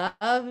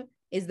love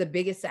is the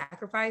biggest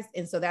sacrifice.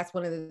 And so that's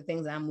one of the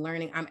things that I'm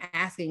learning. I'm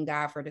asking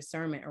God for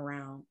discernment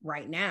around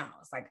right now.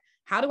 It's like,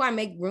 how do I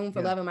make room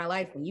for love in my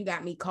life when you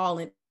got me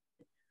calling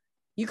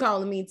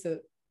me to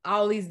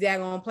all these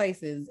daggone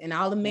places, and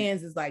all the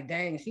men's is like,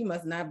 dang, she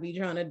must not be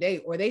trying to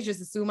date, or they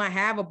just assume I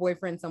have a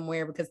boyfriend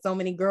somewhere, because so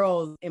many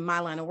girls in my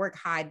line of work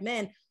hide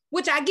men,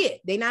 which I get.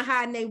 They not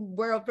hiding their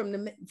world from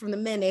the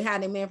men, they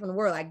hide their man from the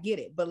world. I get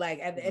it. But like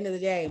at the end of the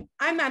day,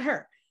 I'm not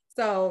her.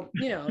 So,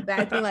 you know, that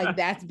I feel like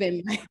that's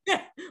been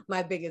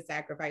my biggest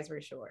sacrifice for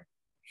sure.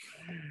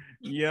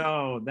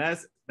 Yo,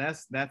 that's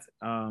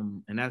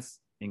and that's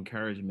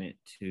encouragement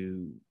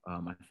to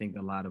I think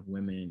a lot of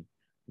women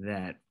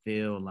that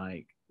feel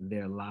like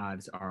their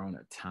lives are on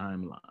a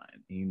timeline.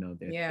 You know,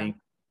 they're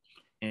thinking,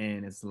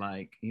 and it's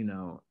like, you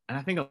know, and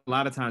I think a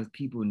lot of times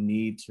people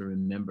need to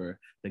remember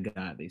the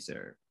God they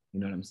serve. You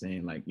know what I'm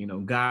saying? Like, you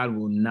know, God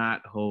will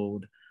not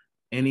hold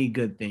any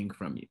good thing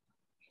from you.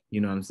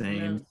 You know what I'm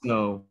saying?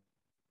 So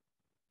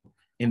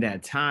in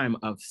that time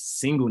of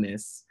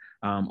singleness,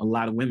 a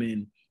lot of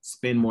women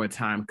spend more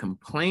time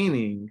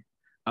complaining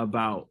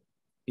about,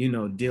 you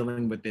know,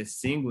 dealing with this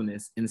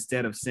singleness,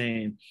 instead of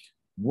saying,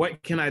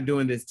 what can I do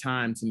in this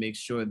time to make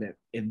sure that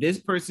if this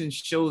person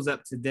shows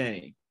up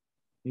today,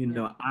 you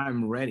know,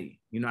 I'm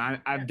ready. You know,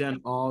 I've done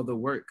all the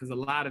work, because a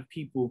lot of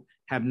people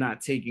have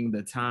not taken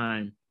the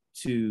time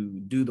to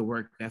do the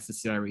work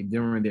necessary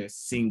during their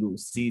single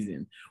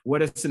season.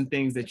 What are some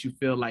things that you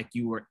feel like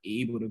you were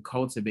able to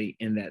cultivate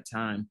in that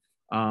time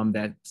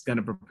that's going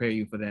to prepare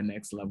you for that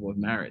next level of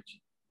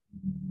marriage?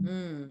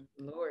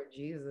 Lord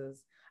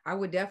Jesus. I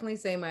would definitely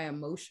say my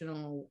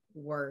emotional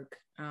work,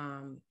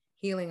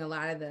 healing a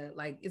lot of the,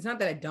 like, it's not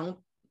that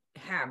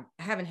I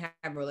haven't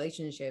had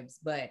relationships,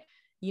 but,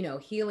 you know,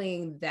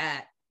 healing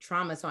that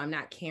trauma, so I'm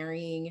not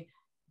carrying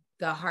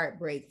the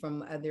heartbreak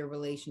from other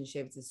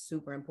relationships, is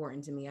super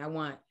important to me. I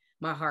want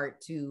my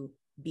heart to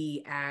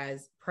be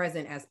as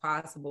present as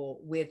possible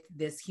with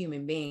this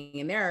human being.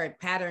 And there are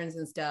patterns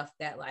and stuff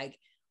that like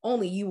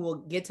only you will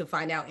get to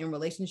find out in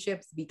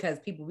relationships, because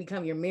people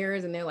become your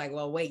mirrors and they're like,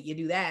 well, wait, you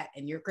do that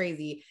and you're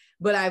crazy.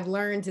 But I've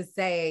learned to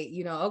say,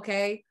 you know,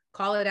 okay,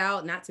 call it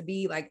out, not to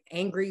be like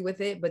angry with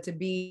it, but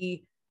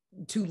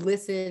to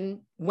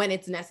listen when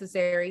it's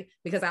necessary.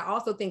 Because I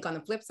also think on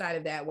the flip side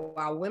of that,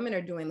 while women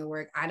are doing the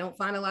work, I don't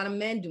find a lot of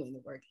men doing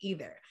the work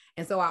either.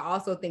 And so I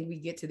also think we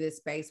get to this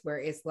space where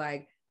it's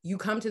like, you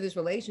come to this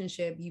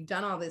relationship, you've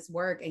done all this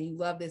work and you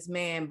love this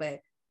man, but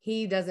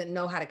he doesn't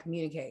know how to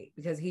communicate,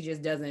 because he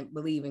just doesn't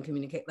believe in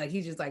communicate. Like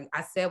he's just like,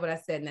 I said what I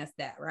said and that's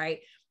that, right?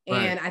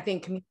 And I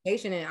think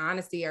communication and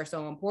honesty are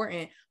so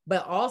important,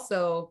 but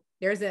also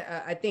there's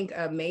I think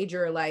a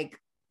major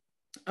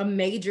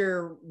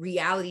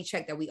reality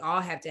check that we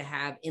all have to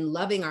have in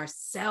loving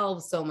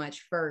ourselves so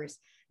much first,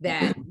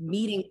 that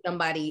meeting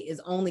somebody is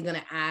only going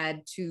to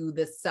add to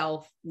the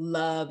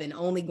self-love and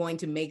only going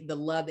to make the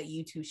love that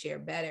you two share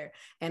better.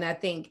 And I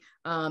think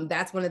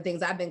that's one of the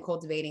things I've been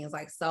cultivating is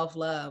like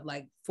self-love,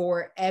 like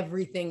for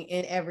everything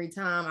and every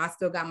time. I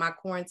still got my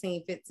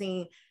quarantine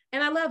 15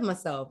 and I love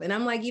myself. And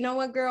I'm like, you know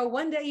what, girl,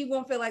 one day you're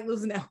going to feel like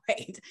losing that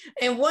weight.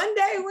 And one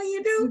day when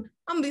you do,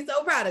 I'm going to be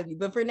so proud of you.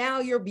 But for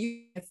now, you're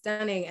beautiful and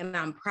stunning and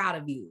I'm proud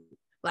of you.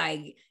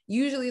 Like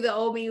usually the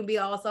old me would be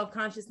all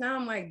self-conscious. Now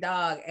I'm like,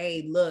 dog,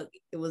 hey, look,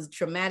 it was a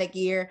traumatic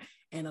year.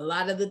 And a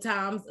lot of the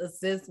times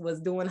Assist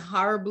was doing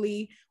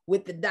horribly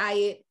with the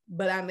diet,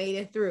 but I made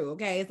it through.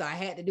 Okay. So I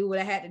had to do what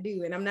I had to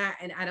do. And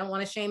I don't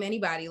want to shame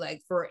anybody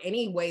like for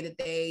any way that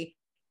they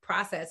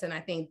process. And I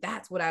think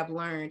that's what I've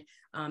learned.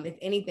 If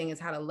anything, is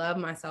how to love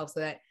myself so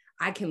that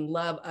I can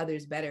love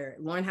others better,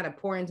 learn how to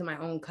pour into my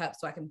own cup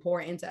so I can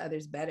pour into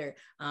others better,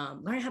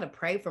 learn how to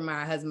pray for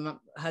my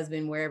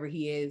husband wherever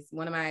he is.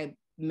 One of my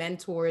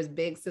mentors,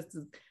 big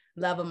sisters,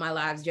 love of my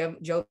lives,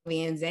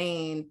 Jovian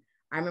Zane.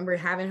 I remember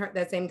having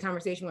that same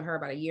conversation with her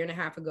about a year and a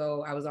half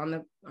ago. I was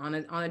on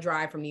a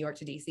drive from New York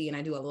to DC, and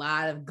I do a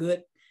lot of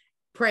good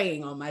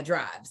praying on my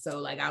drive. So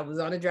like I was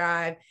on a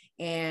drive,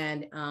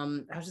 and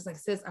I was just like,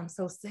 sis, I'm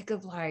so sick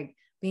of like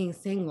being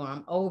single.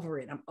 I'm over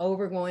it. I'm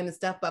over going to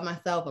stuff by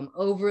myself. I'm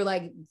over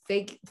like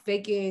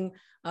faking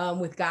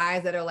with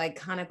guys that are like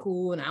kind of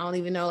cool, and I don't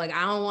even know. Like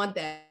I don't want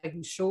that. Like,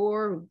 who's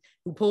sure,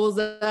 who pulls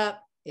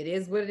up. It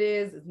is what it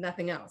is. It's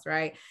nothing else.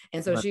 Right.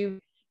 And so she,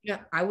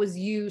 I was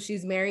you.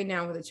 She's married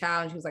now with a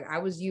child. And she was like, I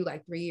was you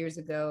like 3 years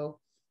ago.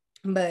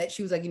 But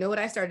she was like, you know what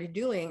I started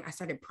doing? I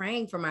started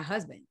praying for my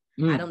husband.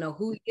 I don't know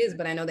who he is,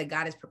 but I know that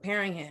God is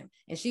preparing him.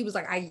 And she was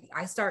like, I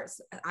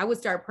would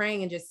start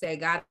praying and just say,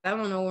 God, I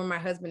don't know where my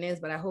husband is,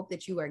 but I hope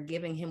that you are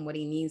giving him what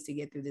he needs to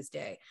get through this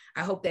day.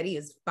 I hope that he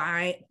is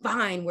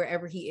fine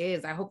wherever he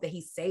is. I hope that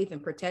he's safe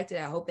and protected.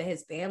 I hope that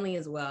his family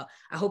is well.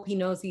 I hope he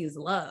knows he is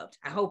loved.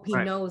 I hope he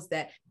knows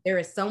that there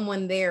is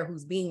someone there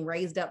who's being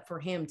raised up for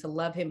him to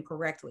love him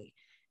correctly.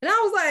 And I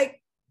was like,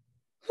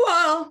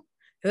 well,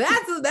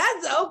 that's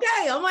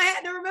okay. I might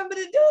have to remember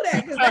to do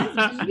that because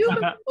that's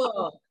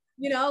beautiful.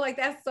 You know, like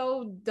that's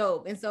so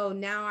dope. And so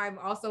now I've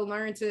also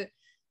learned to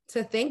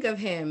think of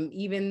him,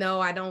 even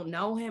though I don't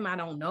know him. I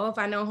don't know if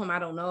I know him. I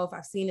don't know if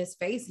I've seen his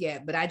face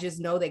yet, but I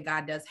just know that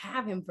God does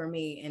have him for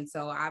me. And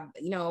so I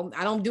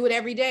don't do it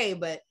every day,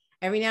 but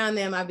every now and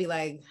then I'd be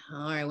like,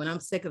 all right, when I'm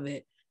sick of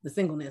it, the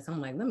singleness,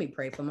 I'm like, let me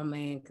pray for my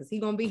man because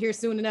he's gonna be here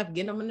soon enough,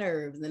 getting on my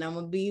nerves, and I'm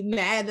gonna be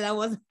mad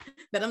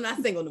that I'm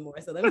not single no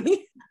more. So let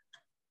me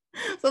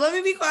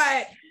be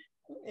quiet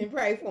and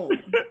pray for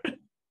him.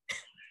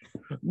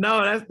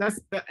 No, that's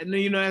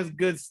that's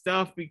good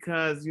stuff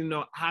because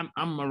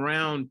I'm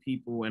around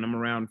people and I'm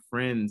around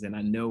friends, and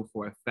I know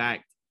for a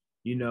fact,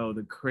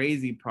 the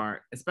crazy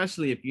part,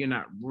 especially if you're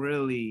not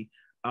really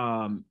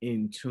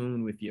in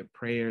tune with your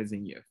prayers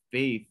and your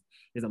faith,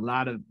 there's a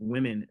lot of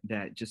women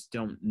that just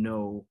don't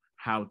know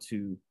how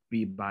to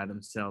be by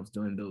themselves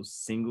during those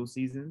single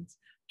seasons,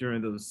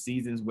 during those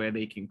seasons where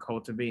they can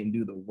cultivate and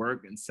do the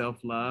work and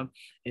self-love.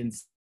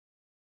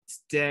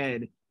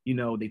 Instead,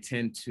 they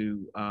tend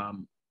to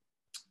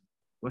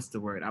what's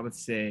the word? I would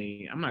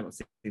say, I'm not going to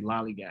say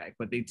lollygag,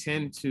 but they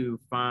tend to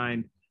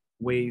find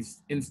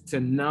ways to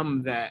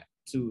numb that,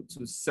 to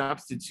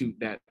substitute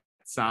that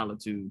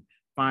solitude,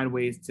 find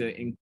ways to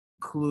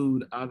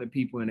include other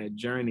people in their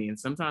journey. And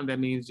sometimes that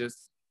means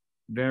just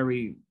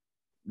very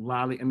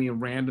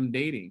random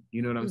dating,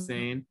 you know what I'm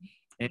saying?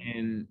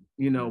 And,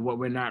 what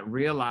we're not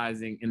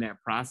realizing in that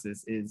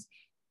process is,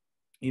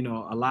 a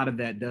lot of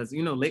that does,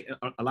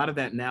 a lot of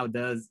that now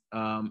does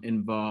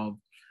involve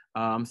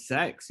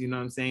sex, you know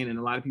what I'm saying? And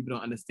a lot of people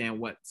don't understand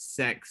what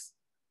sex,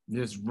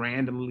 just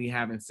randomly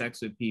having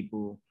sex with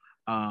people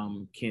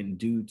can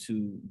do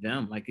to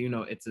them. Like,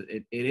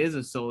 it is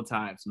a soul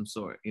tie of some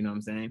sort, you know what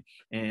I'm saying?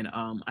 And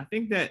I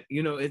think that,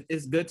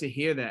 it's good to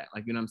hear that,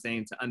 like, you know what I'm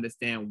saying, to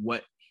understand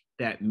what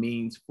that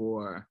means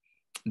for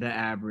the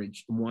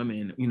average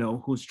woman,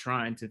 who's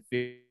trying to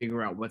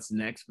figure out what's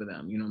next for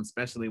them,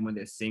 especially when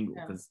they're single.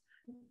 Because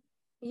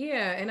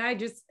yeah, and I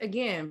just,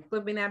 again,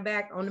 flipping that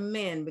back on the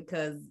men,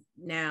 because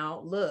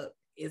now, look,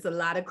 it's a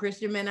lot of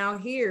Christian men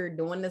out here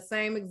doing the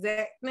same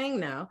exact thing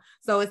now.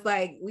 So it's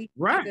like, we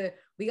got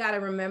to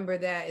remember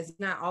that it's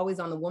not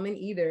always on the woman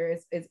either.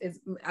 It's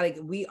like,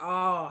 we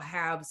all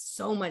have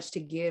so much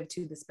to give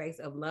to the space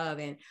of love.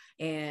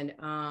 And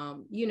I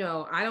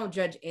don't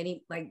judge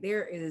any, like,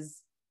 there is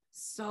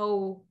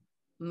so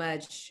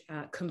much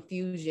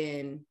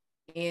confusion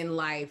in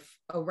life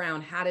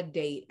around how to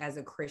date as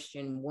a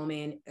Christian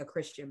woman, a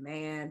Christian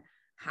man,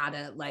 how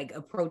to like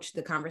approach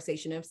the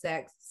conversation of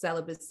sex,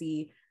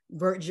 celibacy,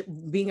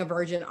 being a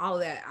virgin, all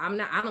of that.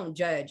 I don't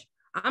judge.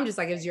 I'm just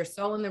like, is your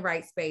soul in the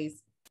right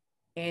space?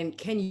 And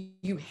can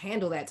you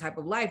handle that type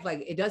of life?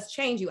 Like, it does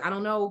change you. I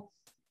don't know.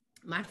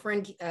 My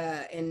friend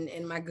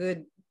and my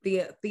good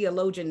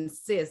theologian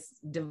sis,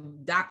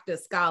 Dr.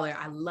 Scholar,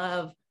 I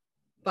love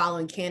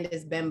following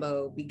Candace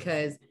Bembo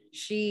because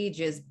she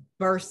just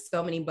burst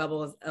so many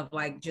bubbles of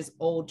like just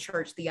old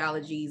church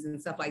theologies and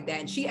stuff like that.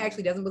 And she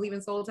actually doesn't believe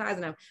in soul ties.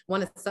 And I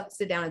want to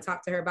sit down and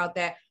talk to her about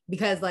that,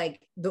 because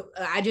like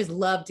I just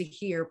love to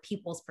hear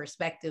people's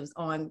perspectives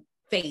on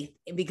faith,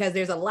 because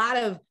there's a lot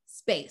of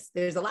space.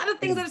 There's a lot of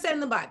things that are said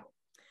in the Bible.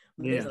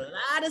 There's a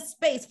lot of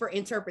space for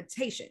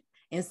interpretation.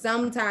 And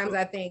sometimes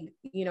I think,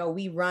 you know,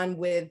 we run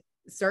with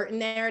certain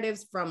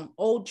narratives from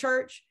old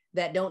church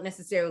that don't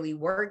necessarily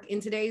work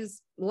in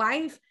today's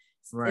life.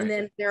 Right. And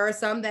then there are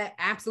some that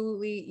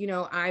absolutely, you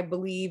know, I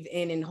believe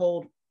in and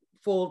hold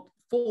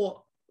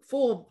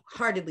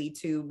full-heartedly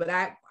to, but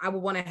I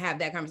would want to have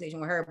that conversation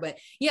with her. But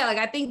yeah, like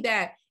I think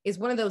that it's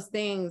one of those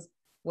things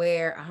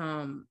where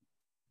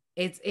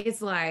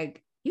it's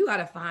like you got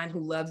to find who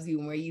loves you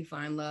and where you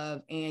find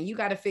love, and you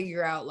got to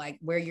figure out like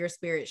where your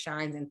spirit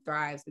shines and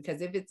thrives, because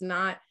if it's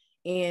not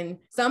in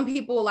some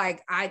people,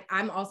 like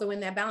I'm also in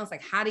that balance.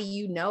 Like, how do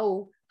you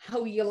know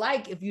who you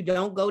like if you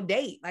don't go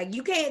date? Like,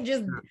 you can't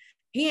just,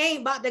 he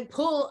ain't about to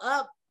pull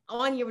up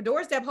on your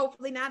doorstep.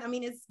 Hopefully not. I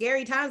mean, it's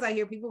scary times out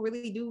here. People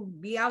really do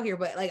be out here,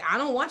 but like, I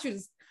don't want to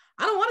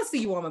see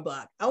you on my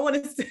block. I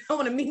want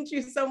to meet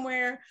you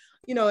somewhere,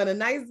 you know, in a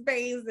nice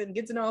space and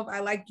get to know if I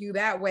like you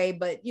that way.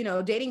 But, you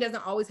know, dating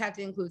doesn't always have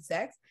to include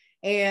sex,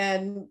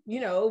 and, you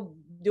know,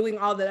 doing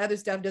all the other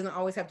stuff doesn't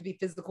always have to be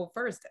physical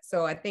first.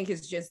 So I think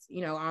it's just,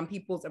 you know, on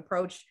people's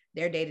approach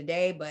their day to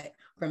day. But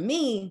for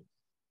me,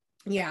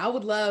 yeah, I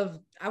would love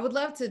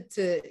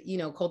to, you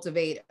know,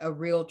 cultivate a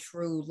real,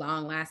 true,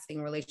 long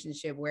lasting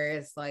relationship where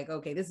it's like,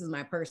 okay, this is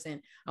my person.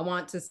 I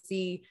want to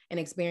see and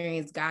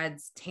experience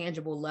God's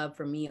tangible love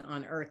for me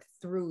on earth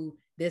through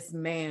this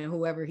man,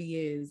 whoever he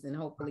is. And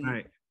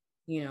hopefully,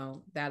 you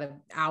know, that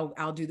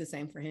I'll do the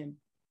same for him.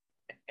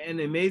 And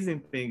the amazing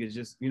thing is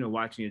just, you know,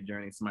 watching your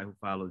journey, somebody who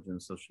follows you on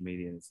social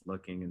media and is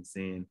looking and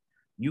seeing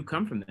you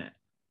come from that.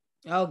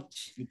 Oh,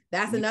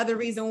 that's another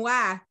reason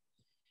why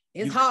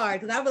it's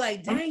hard. Cause I'll be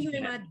like, dang,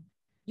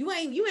 you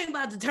ain't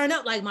about to turn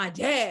up like my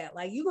dad.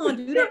 Like, you gonna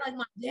do that like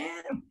my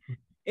dad?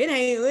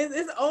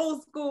 It's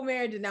old school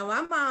marriage. Now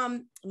my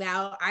mom,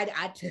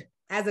 I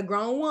as a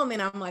grown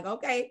woman, I'm like,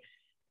 okay,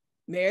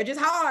 marriage is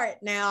hard.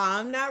 Now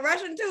I'm not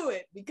rushing to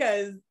it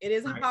because it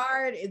is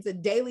hard. It's a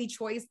daily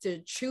choice to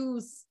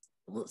choose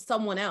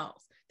someone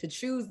else, to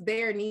choose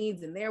their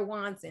needs and their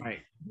wants, and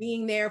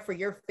being there for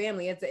your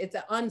family. It's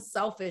an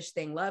unselfish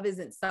thing. Love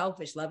isn't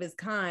selfish. Love is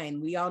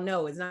kind. We all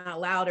know it's not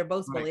loud or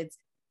boastful. It's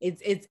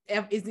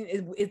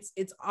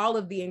all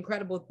of the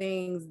incredible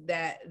things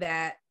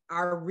that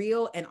are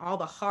real, and all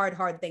the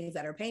hard things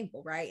that are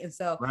painful. Right. And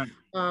so,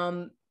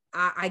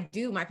 I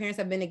do. My parents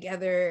have been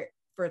together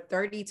for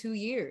 32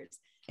 years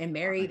and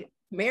married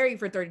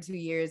for 32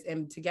 years,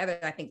 and together,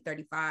 I think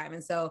 35.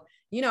 And so,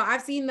 you know,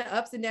 I've seen the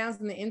ups and downs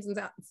and the ins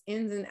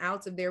and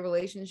outs of their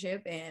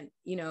relationship. And,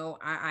 you know,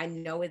 I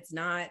know it's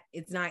not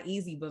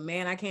easy, but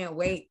man, I can't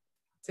wait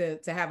to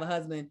have a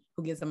husband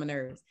who gets on my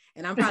nerves.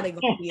 And I'm probably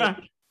going to be,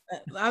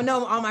 I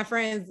know all my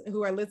friends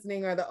who are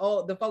listening are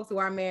the folks who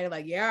are married,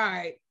 like, yeah, all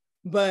right.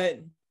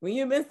 But when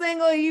you've been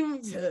single, you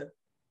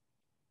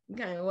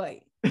kind of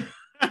wait.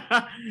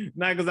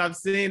 No, because I've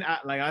seen,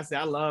 like I said,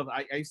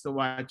 I used to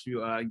watch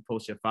you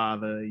post your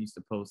father, you used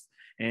to post,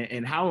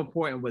 and how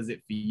important was it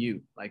for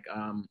you? Like,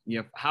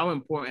 how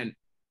important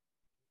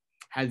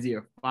has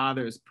your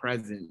father's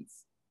present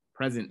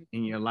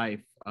in your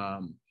life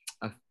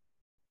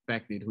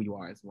affected who you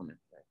are as a woman?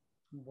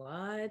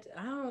 What?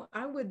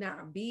 I would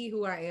not be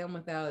who I am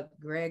without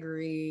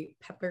Gregory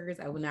Peppers.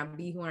 I would not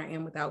be who I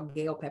am without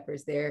Gail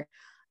Peppers. They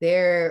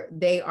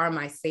are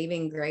my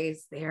saving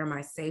grace. They are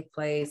my safe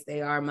place.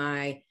 They are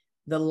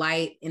the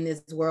light in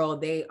this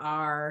world. They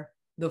are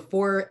the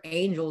 4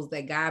 angels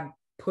that God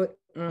put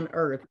on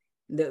earth.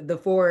 The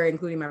 4,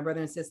 including my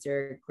brother and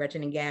sister,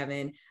 Gretchen and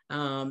Gavin,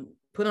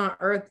 put on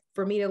earth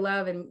for me to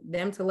love and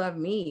them to love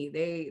me.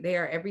 They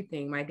are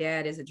everything. My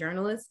dad is a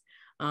journalist.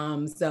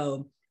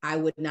 So I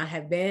would not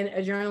have been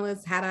a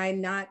journalist had I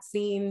not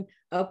seen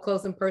up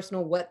close and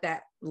personal what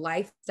that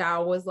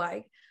lifestyle was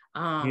like.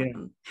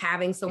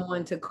 Having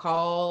someone to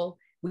call.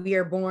 We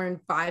are born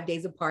 5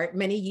 days apart,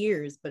 many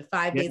years, but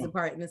 5 days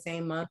apart in the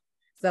same month.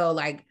 So,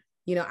 like,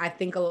 you know, I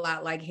think a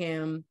lot like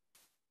him.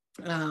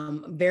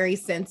 Very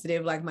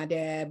sensitive, like my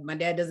dad. My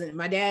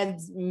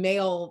dad's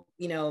male,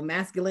 you know,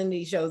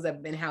 masculinity shows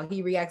up in how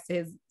he reacts to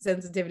his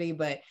sensitivity.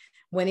 But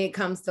when it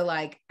comes to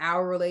like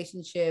our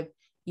relationship,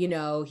 you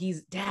know,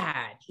 he's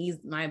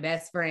my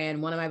best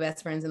friend, one of my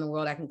best friends in the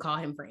world. I can call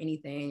him for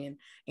anything.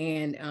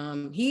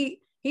 And he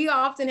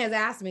often has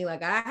asked me,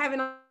 like, I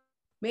haven't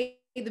made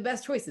the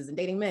best choices in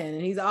dating men.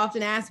 And he's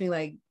often asked me,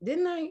 like,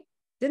 didn't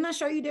I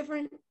show you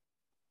different?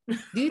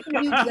 Do you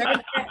think you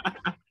deserve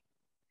that?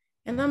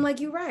 And I'm like,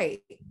 you're right.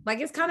 Like,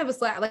 it's kind of a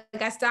slap.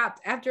 Like I stopped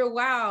after a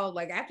while,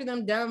 like after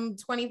them dumb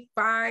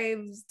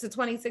 25s to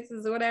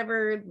 26s or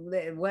whatever,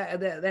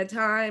 that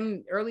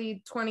time,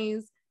 early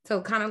 20s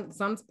till kind of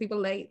some people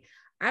late.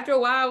 After a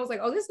while, I was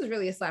like, oh, this is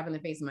really a slap in the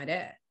face of my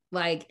dad.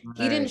 Like,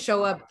 he didn't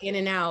show up in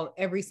and out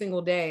every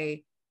single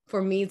day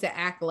for me to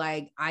act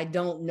like I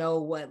don't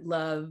know what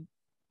love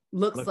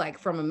looks like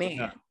from a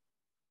man.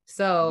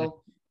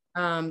 So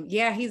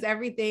Yeah, he's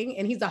everything,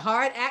 and he's a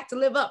hard act to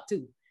live up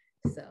to.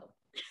 So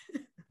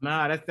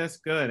Nah, that's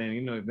good.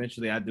 And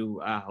eventually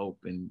I hope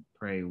and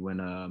pray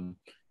when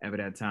ever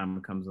that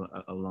time comes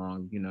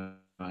along,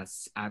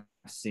 I've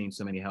seen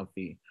so many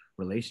healthy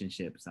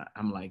relationships.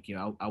 I'm like,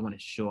 I want to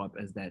show up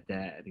as that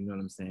dad. You know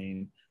what I'm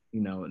saying?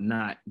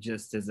 Not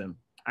just as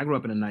I grew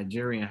up in a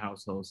Nigerian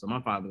household, so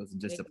my father was a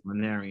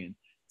disciplinarian.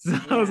 So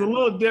it was a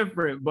little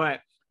different,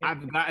 but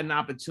I've gotten an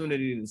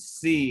opportunity to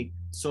see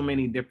so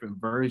many different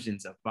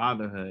versions of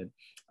fatherhood.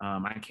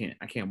 I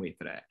can't wait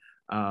for that.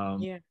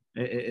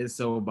 It's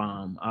so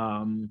bomb.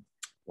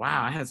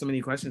 Wow, I had so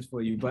many questions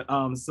for you, but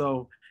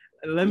so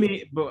let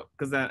me,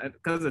 because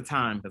of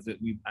time, because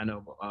I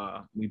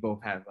know we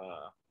both have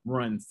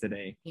runs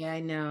today. Yeah,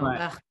 I know.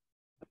 But,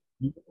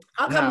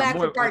 I'll come back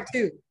for part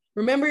 2.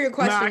 Remember your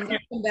questions. I'll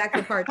come back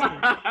for part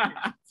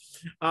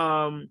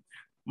 2.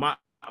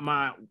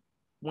 My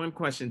one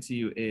question to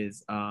you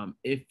is,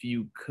 if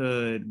you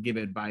could give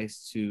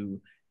advice to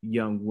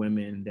young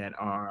women that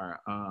are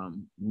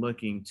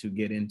looking to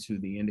get into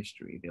the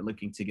industry, they're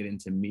looking to get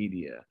into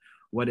media,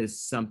 what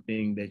is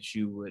something that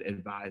you would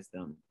advise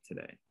them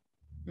today?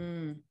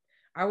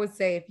 I would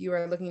say if you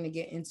are looking to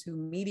get into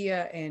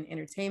media and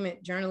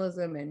entertainment,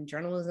 journalism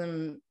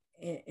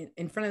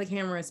in front of the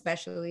camera,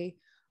 especially,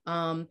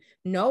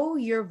 know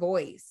your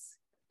voice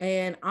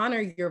and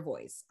honor your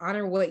voice.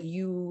 Honor what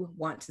you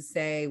want to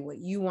say, what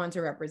you want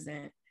to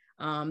represent.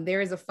 There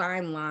is a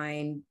fine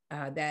line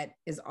that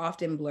is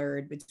often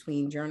blurred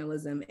between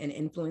journalism and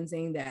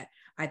influencing that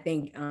I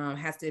think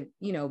has to,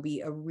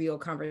 be a real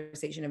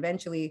conversation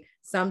eventually.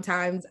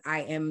 Sometimes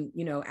I am,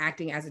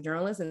 acting as a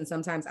journalist, and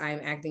sometimes I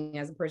am acting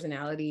as a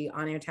personality,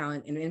 on-air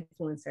talent, and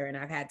influencer. And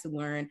I've had to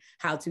learn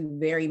how to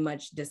very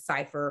much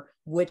decipher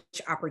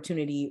which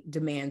opportunity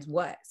demands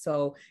what.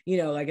 So,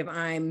 like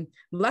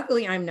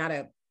luckily I'm not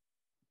a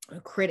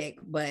critic,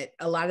 but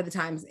a lot of the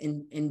times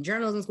in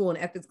journalism school and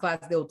ethics class,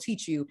 they'll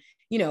teach you,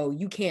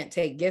 you can't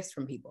take gifts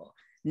from people.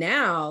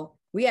 Now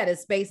we had a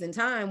space and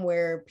time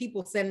where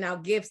people sending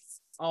out gifts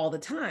all the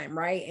time,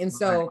 right? And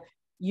so,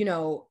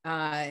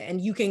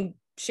 and you can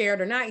share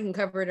it or not, you can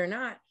cover it or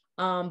not.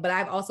 But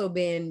I've also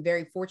been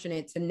very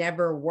fortunate to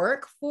never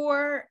work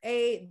for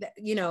a,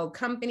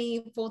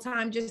 company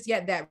full-time just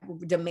yet that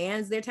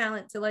demands their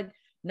talent to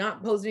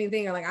not post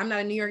anything, or I'm not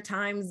a New York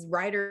Times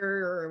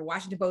writer or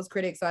Washington Post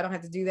critic, so I don't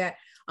have to do that.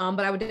 But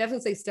I would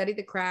definitely say study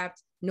the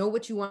craft, know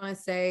what you want to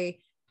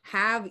say,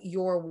 have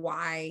your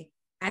why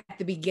at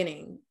the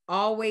beginning.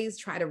 Always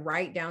try to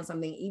write down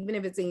something, even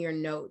if it's in your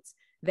notes,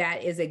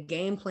 that is a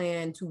game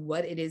plan to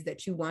what it is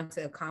that you want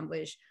to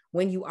accomplish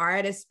when you are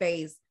at a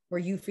space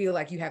where you feel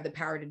like you have the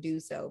power to do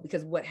so.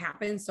 Because what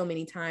happens so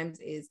many times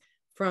is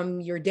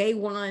from your day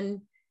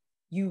one,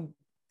 you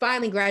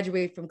finally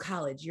graduate from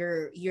college,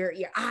 your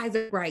eyes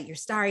are bright, you're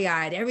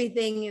starry-eyed,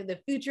 everything, the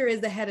future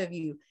is ahead of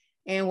you.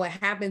 And what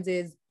happens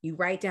is you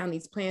write down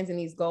these plans and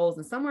these goals,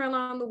 and somewhere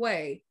along the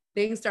way,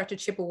 things start to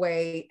chip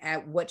away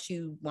at what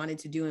you wanted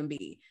to do and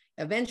be.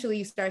 Eventually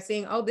you start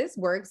seeing, oh, this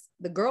works.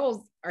 The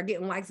girls are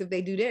getting likes if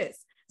they do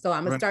this. So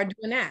I'm gonna start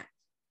doing that.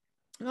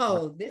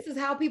 Oh, this is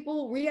how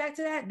people react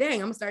to that. Dang, I'm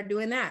gonna start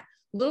doing that.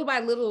 Little by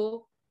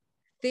little,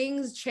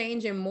 things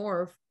change and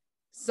morph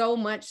so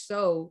much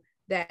so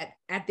that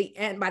at the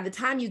end, by the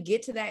time you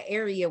get to that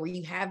area where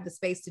you have the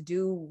space to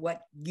do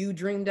what you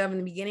dreamed of in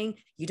the beginning,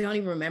 you don't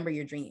even remember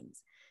your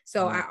dreams.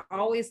 So I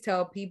always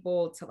tell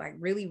people to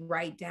really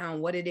write down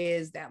what it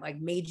is that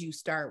made you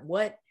start.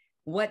 What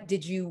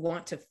did you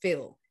want to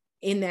fill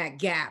in that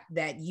gap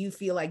that you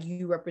feel like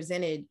you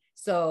represented?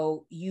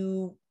 So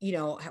you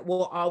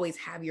will always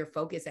have your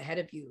focus ahead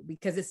of you,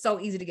 because it's so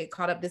easy to get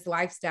caught up. This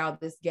lifestyle,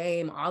 this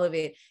game, all of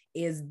it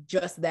is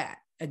just that,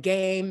 a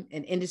game,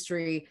 an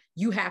industry.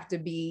 You have to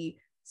be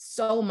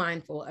so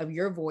mindful of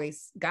your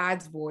voice,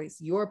 God's voice,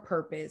 your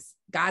purpose,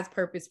 God's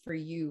purpose for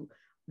you,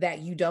 that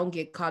you don't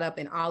get caught up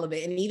in all of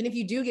it. And even if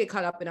you do get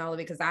caught up in all of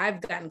it, because I've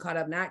gotten caught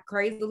up, not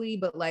crazily,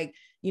 but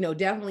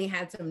definitely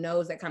had some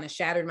no's that kind of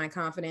shattered my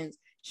confidence,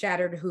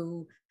 shattered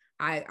who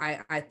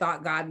I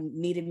thought God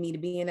needed me to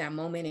be in that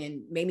moment,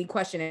 and made me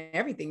question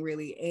everything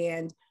really.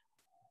 And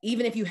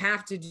even if you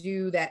have to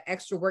do that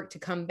extra work to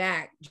come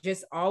back,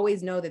 just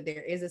always know that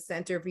there is a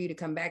center for you to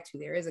come back to.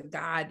 There is a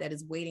God that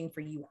is waiting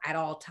for you at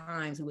all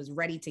times, who is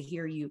ready to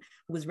hear you,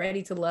 who is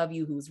ready to love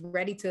you, who is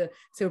ready to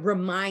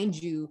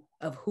remind you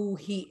of who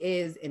he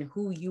is and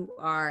who you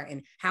are,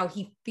 and how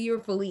he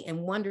fearfully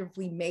and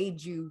wonderfully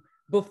made you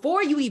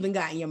before you even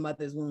got in your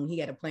mother's womb. He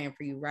had a plan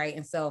for you, right?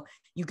 And so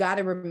you got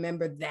to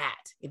remember that.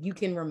 If you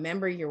can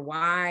remember your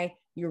why,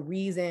 your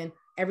reason,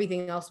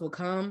 everything else will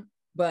come.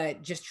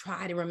 But just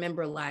try to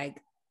remember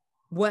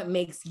what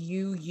makes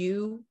you,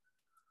 you.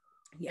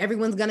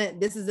 Everyone's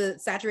this is a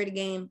saturated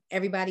game.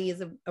 Everybody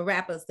is a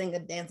rapper, singer,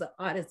 dancer,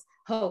 artist,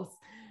 host,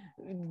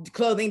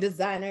 clothing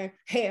designer,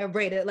 hair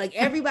braider.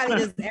 Everybody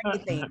does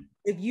everything.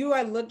 If you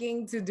are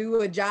looking to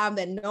do a job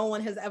that no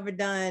one has ever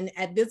done,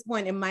 at this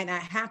point, it might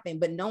not happen,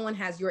 but no one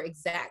has your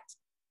exact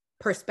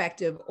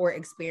perspective or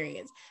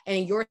experience. And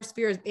in your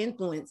sphere of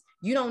influence,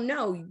 you don't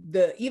know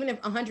even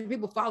if 100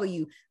 people follow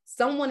you,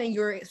 someone in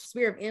your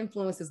sphere of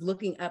influence is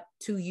looking up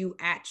to you,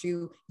 at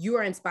you. You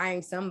are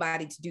inspiring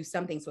somebody to do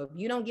something. So if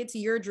you don't get to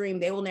your dream,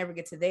 they will never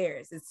get to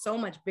theirs. It's so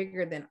much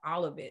bigger than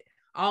all of it,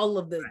 all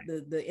of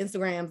the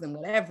Instagrams and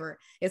whatever.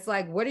 It's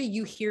like, what are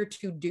you here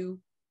to do?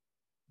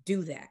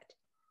 Do that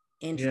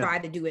and try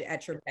to do it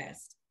at your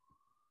best.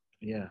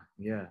 Yeah.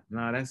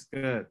 No, that's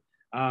good.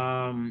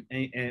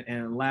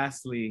 And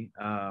lastly,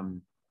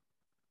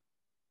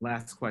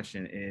 last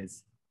question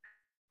is,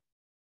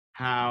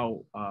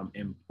 how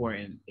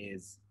important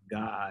is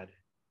God?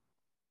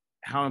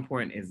 How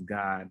important is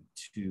God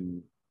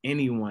to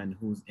anyone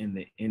who's in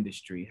the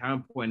industry? How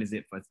important is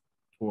it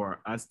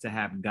for us to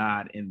have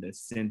God in the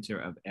center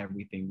of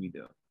everything we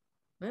do?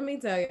 Let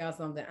me tell y'all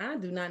something. I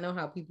do not know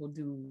how people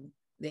do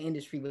the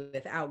industry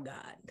without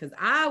God, because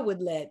I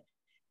would let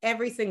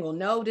every single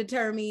no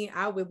deter me.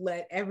 I would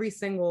let every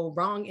single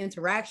wrong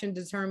interaction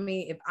deter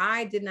me. If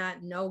I did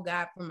not know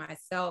God for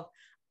myself,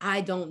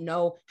 I don't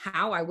know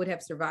how I would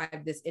have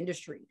survived this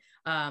industry.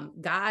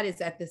 God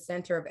is at the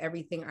center of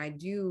everything I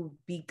do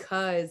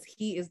because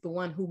he is the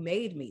one who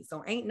made me.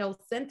 So ain't no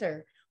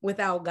center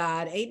without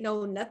God, ain't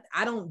no nothing.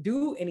 I don't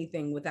do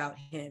anything without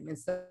him. And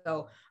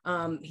so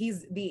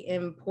he's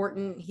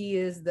he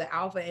is the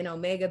Alpha and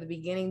Omega, the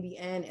beginning, the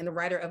end, and the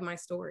writer of my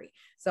story.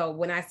 So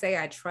when I say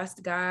I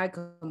trust God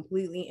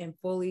completely and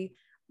fully,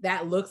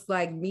 that looks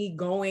like me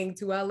going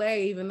to LA,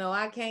 even though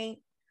I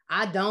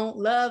don't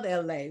love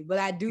LA, but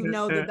I do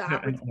know that the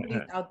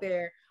opportunities out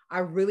there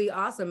are really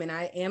awesome. And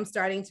I am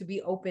starting to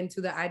be open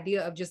to the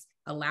idea of just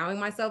allowing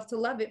myself to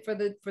love it for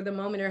the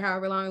moment or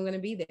however long I'm going to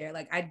be there.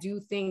 Like, I do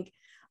think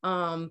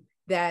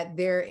that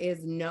there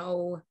is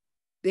no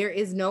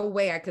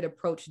way I could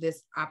approach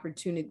these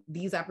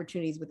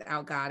opportunities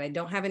without God. I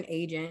don't have an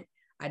agent.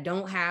 I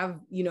don't have,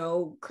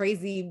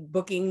 crazy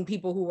booking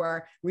people who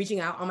are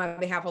reaching out on my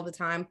behalf all the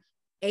time.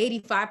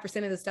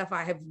 85% of the stuff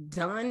I have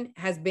done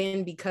has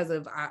been because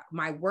of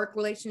my work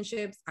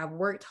relationships. I've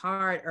worked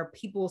hard, or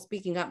people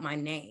speaking up my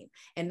name.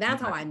 And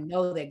that's how I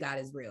know that God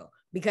is real,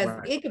 because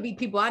it could be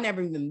people I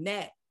never even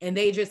met. And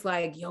they just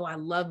like, yo, I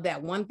love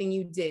that one thing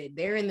you did.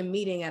 They're in the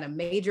meeting at a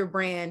major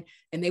brand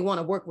and they want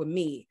to work with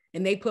me.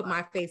 And they put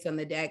my face on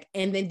the deck.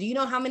 And then do you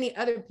know how many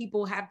other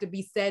people have to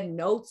be said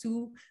no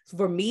to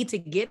for me to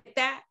get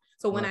that?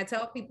 So when I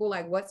tell people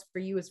like, what's for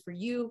you is for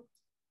you,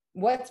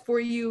 what's for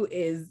you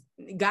is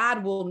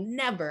God will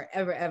never,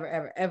 ever, ever,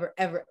 ever, ever,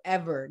 ever,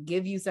 ever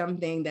give you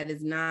something that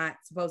is not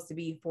supposed to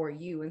be for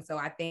you. And so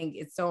I think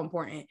it's so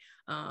important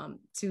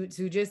to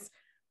just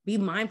be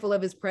mindful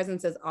of his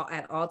presence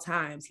at all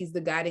times. He's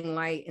the guiding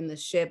light in the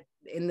ship,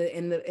 in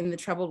the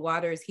troubled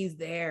waters. He's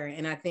there.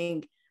 And I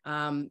think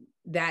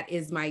that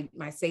is my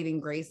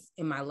saving grace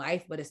in my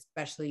life, but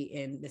especially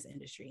in this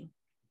industry.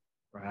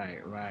 Right.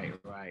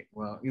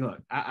 Well, look,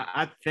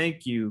 I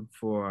thank you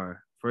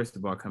for, first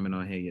of all, coming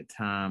on here, your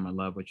time. I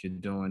love what you're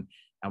doing.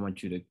 I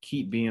want you to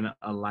keep being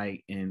a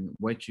light in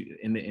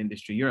in the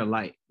industry. You're a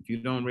light. If you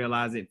don't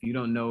realize it, if you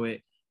don't know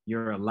it,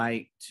 you're a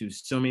light to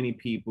so many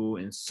people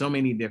in so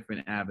many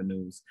different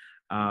avenues.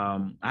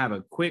 I have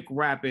a quick,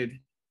 rapid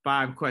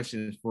 5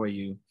 questions for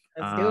you.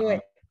 Let's do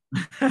it.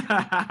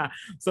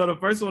 So the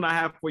first one I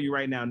have for you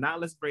right now: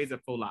 knotless braids or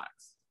faux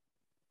locks?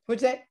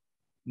 What's that?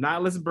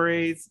 Knotless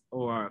braids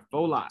or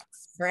faux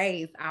locks?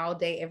 Braids, all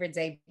day, every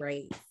day,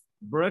 braids.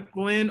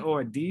 Brooklyn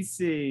or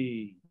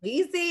DC?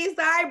 DC,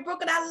 sorry,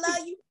 Brooklyn, I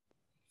love you.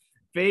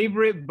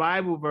 Favorite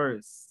Bible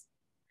verse?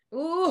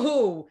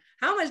 Ooh,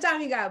 how much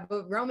time you got?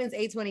 But Romans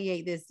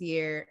 8:28 this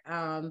year.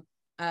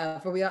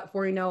 For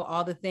we know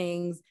all the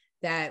things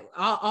that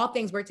all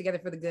things work together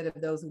for the good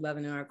of those who love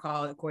and are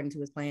called according to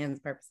his plans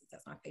and purposes.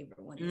 That's my favorite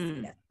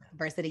one. That's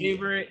verse of the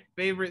year.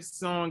 Favorite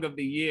song of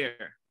the year?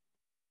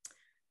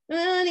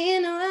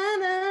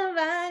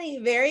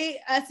 Very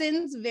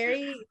Essence,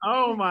 very.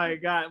 Oh my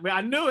God.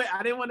 I knew it.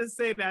 I didn't want to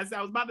say that.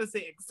 I was about to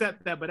say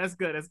accept that, but that's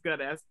good. That's good.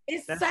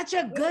 It's such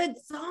a good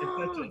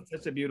song. It's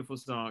such a beautiful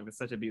song. It's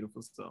such a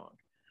beautiful song.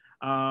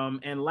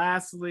 And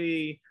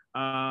lastly,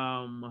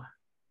 number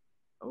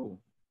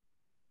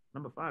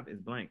 5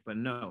 is blank, but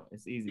no,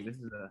 it's easy. This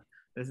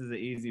is an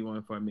easy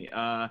one for me.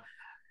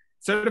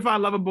 Certified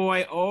Lover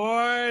Boy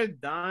or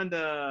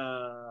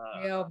Donda?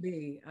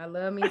 LB. I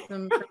love me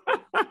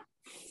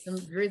some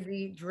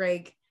Drizzy,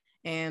 Drake,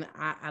 and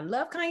I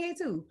love Kanye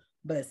too,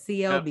 but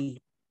CLB.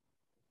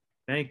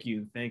 Thank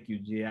you,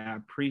 Gia. I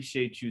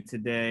appreciate you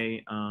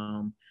today.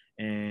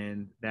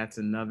 And that's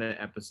another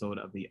episode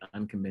of the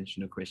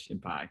Unconventional Christian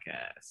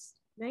Podcast.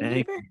 Thank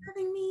you for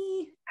having me.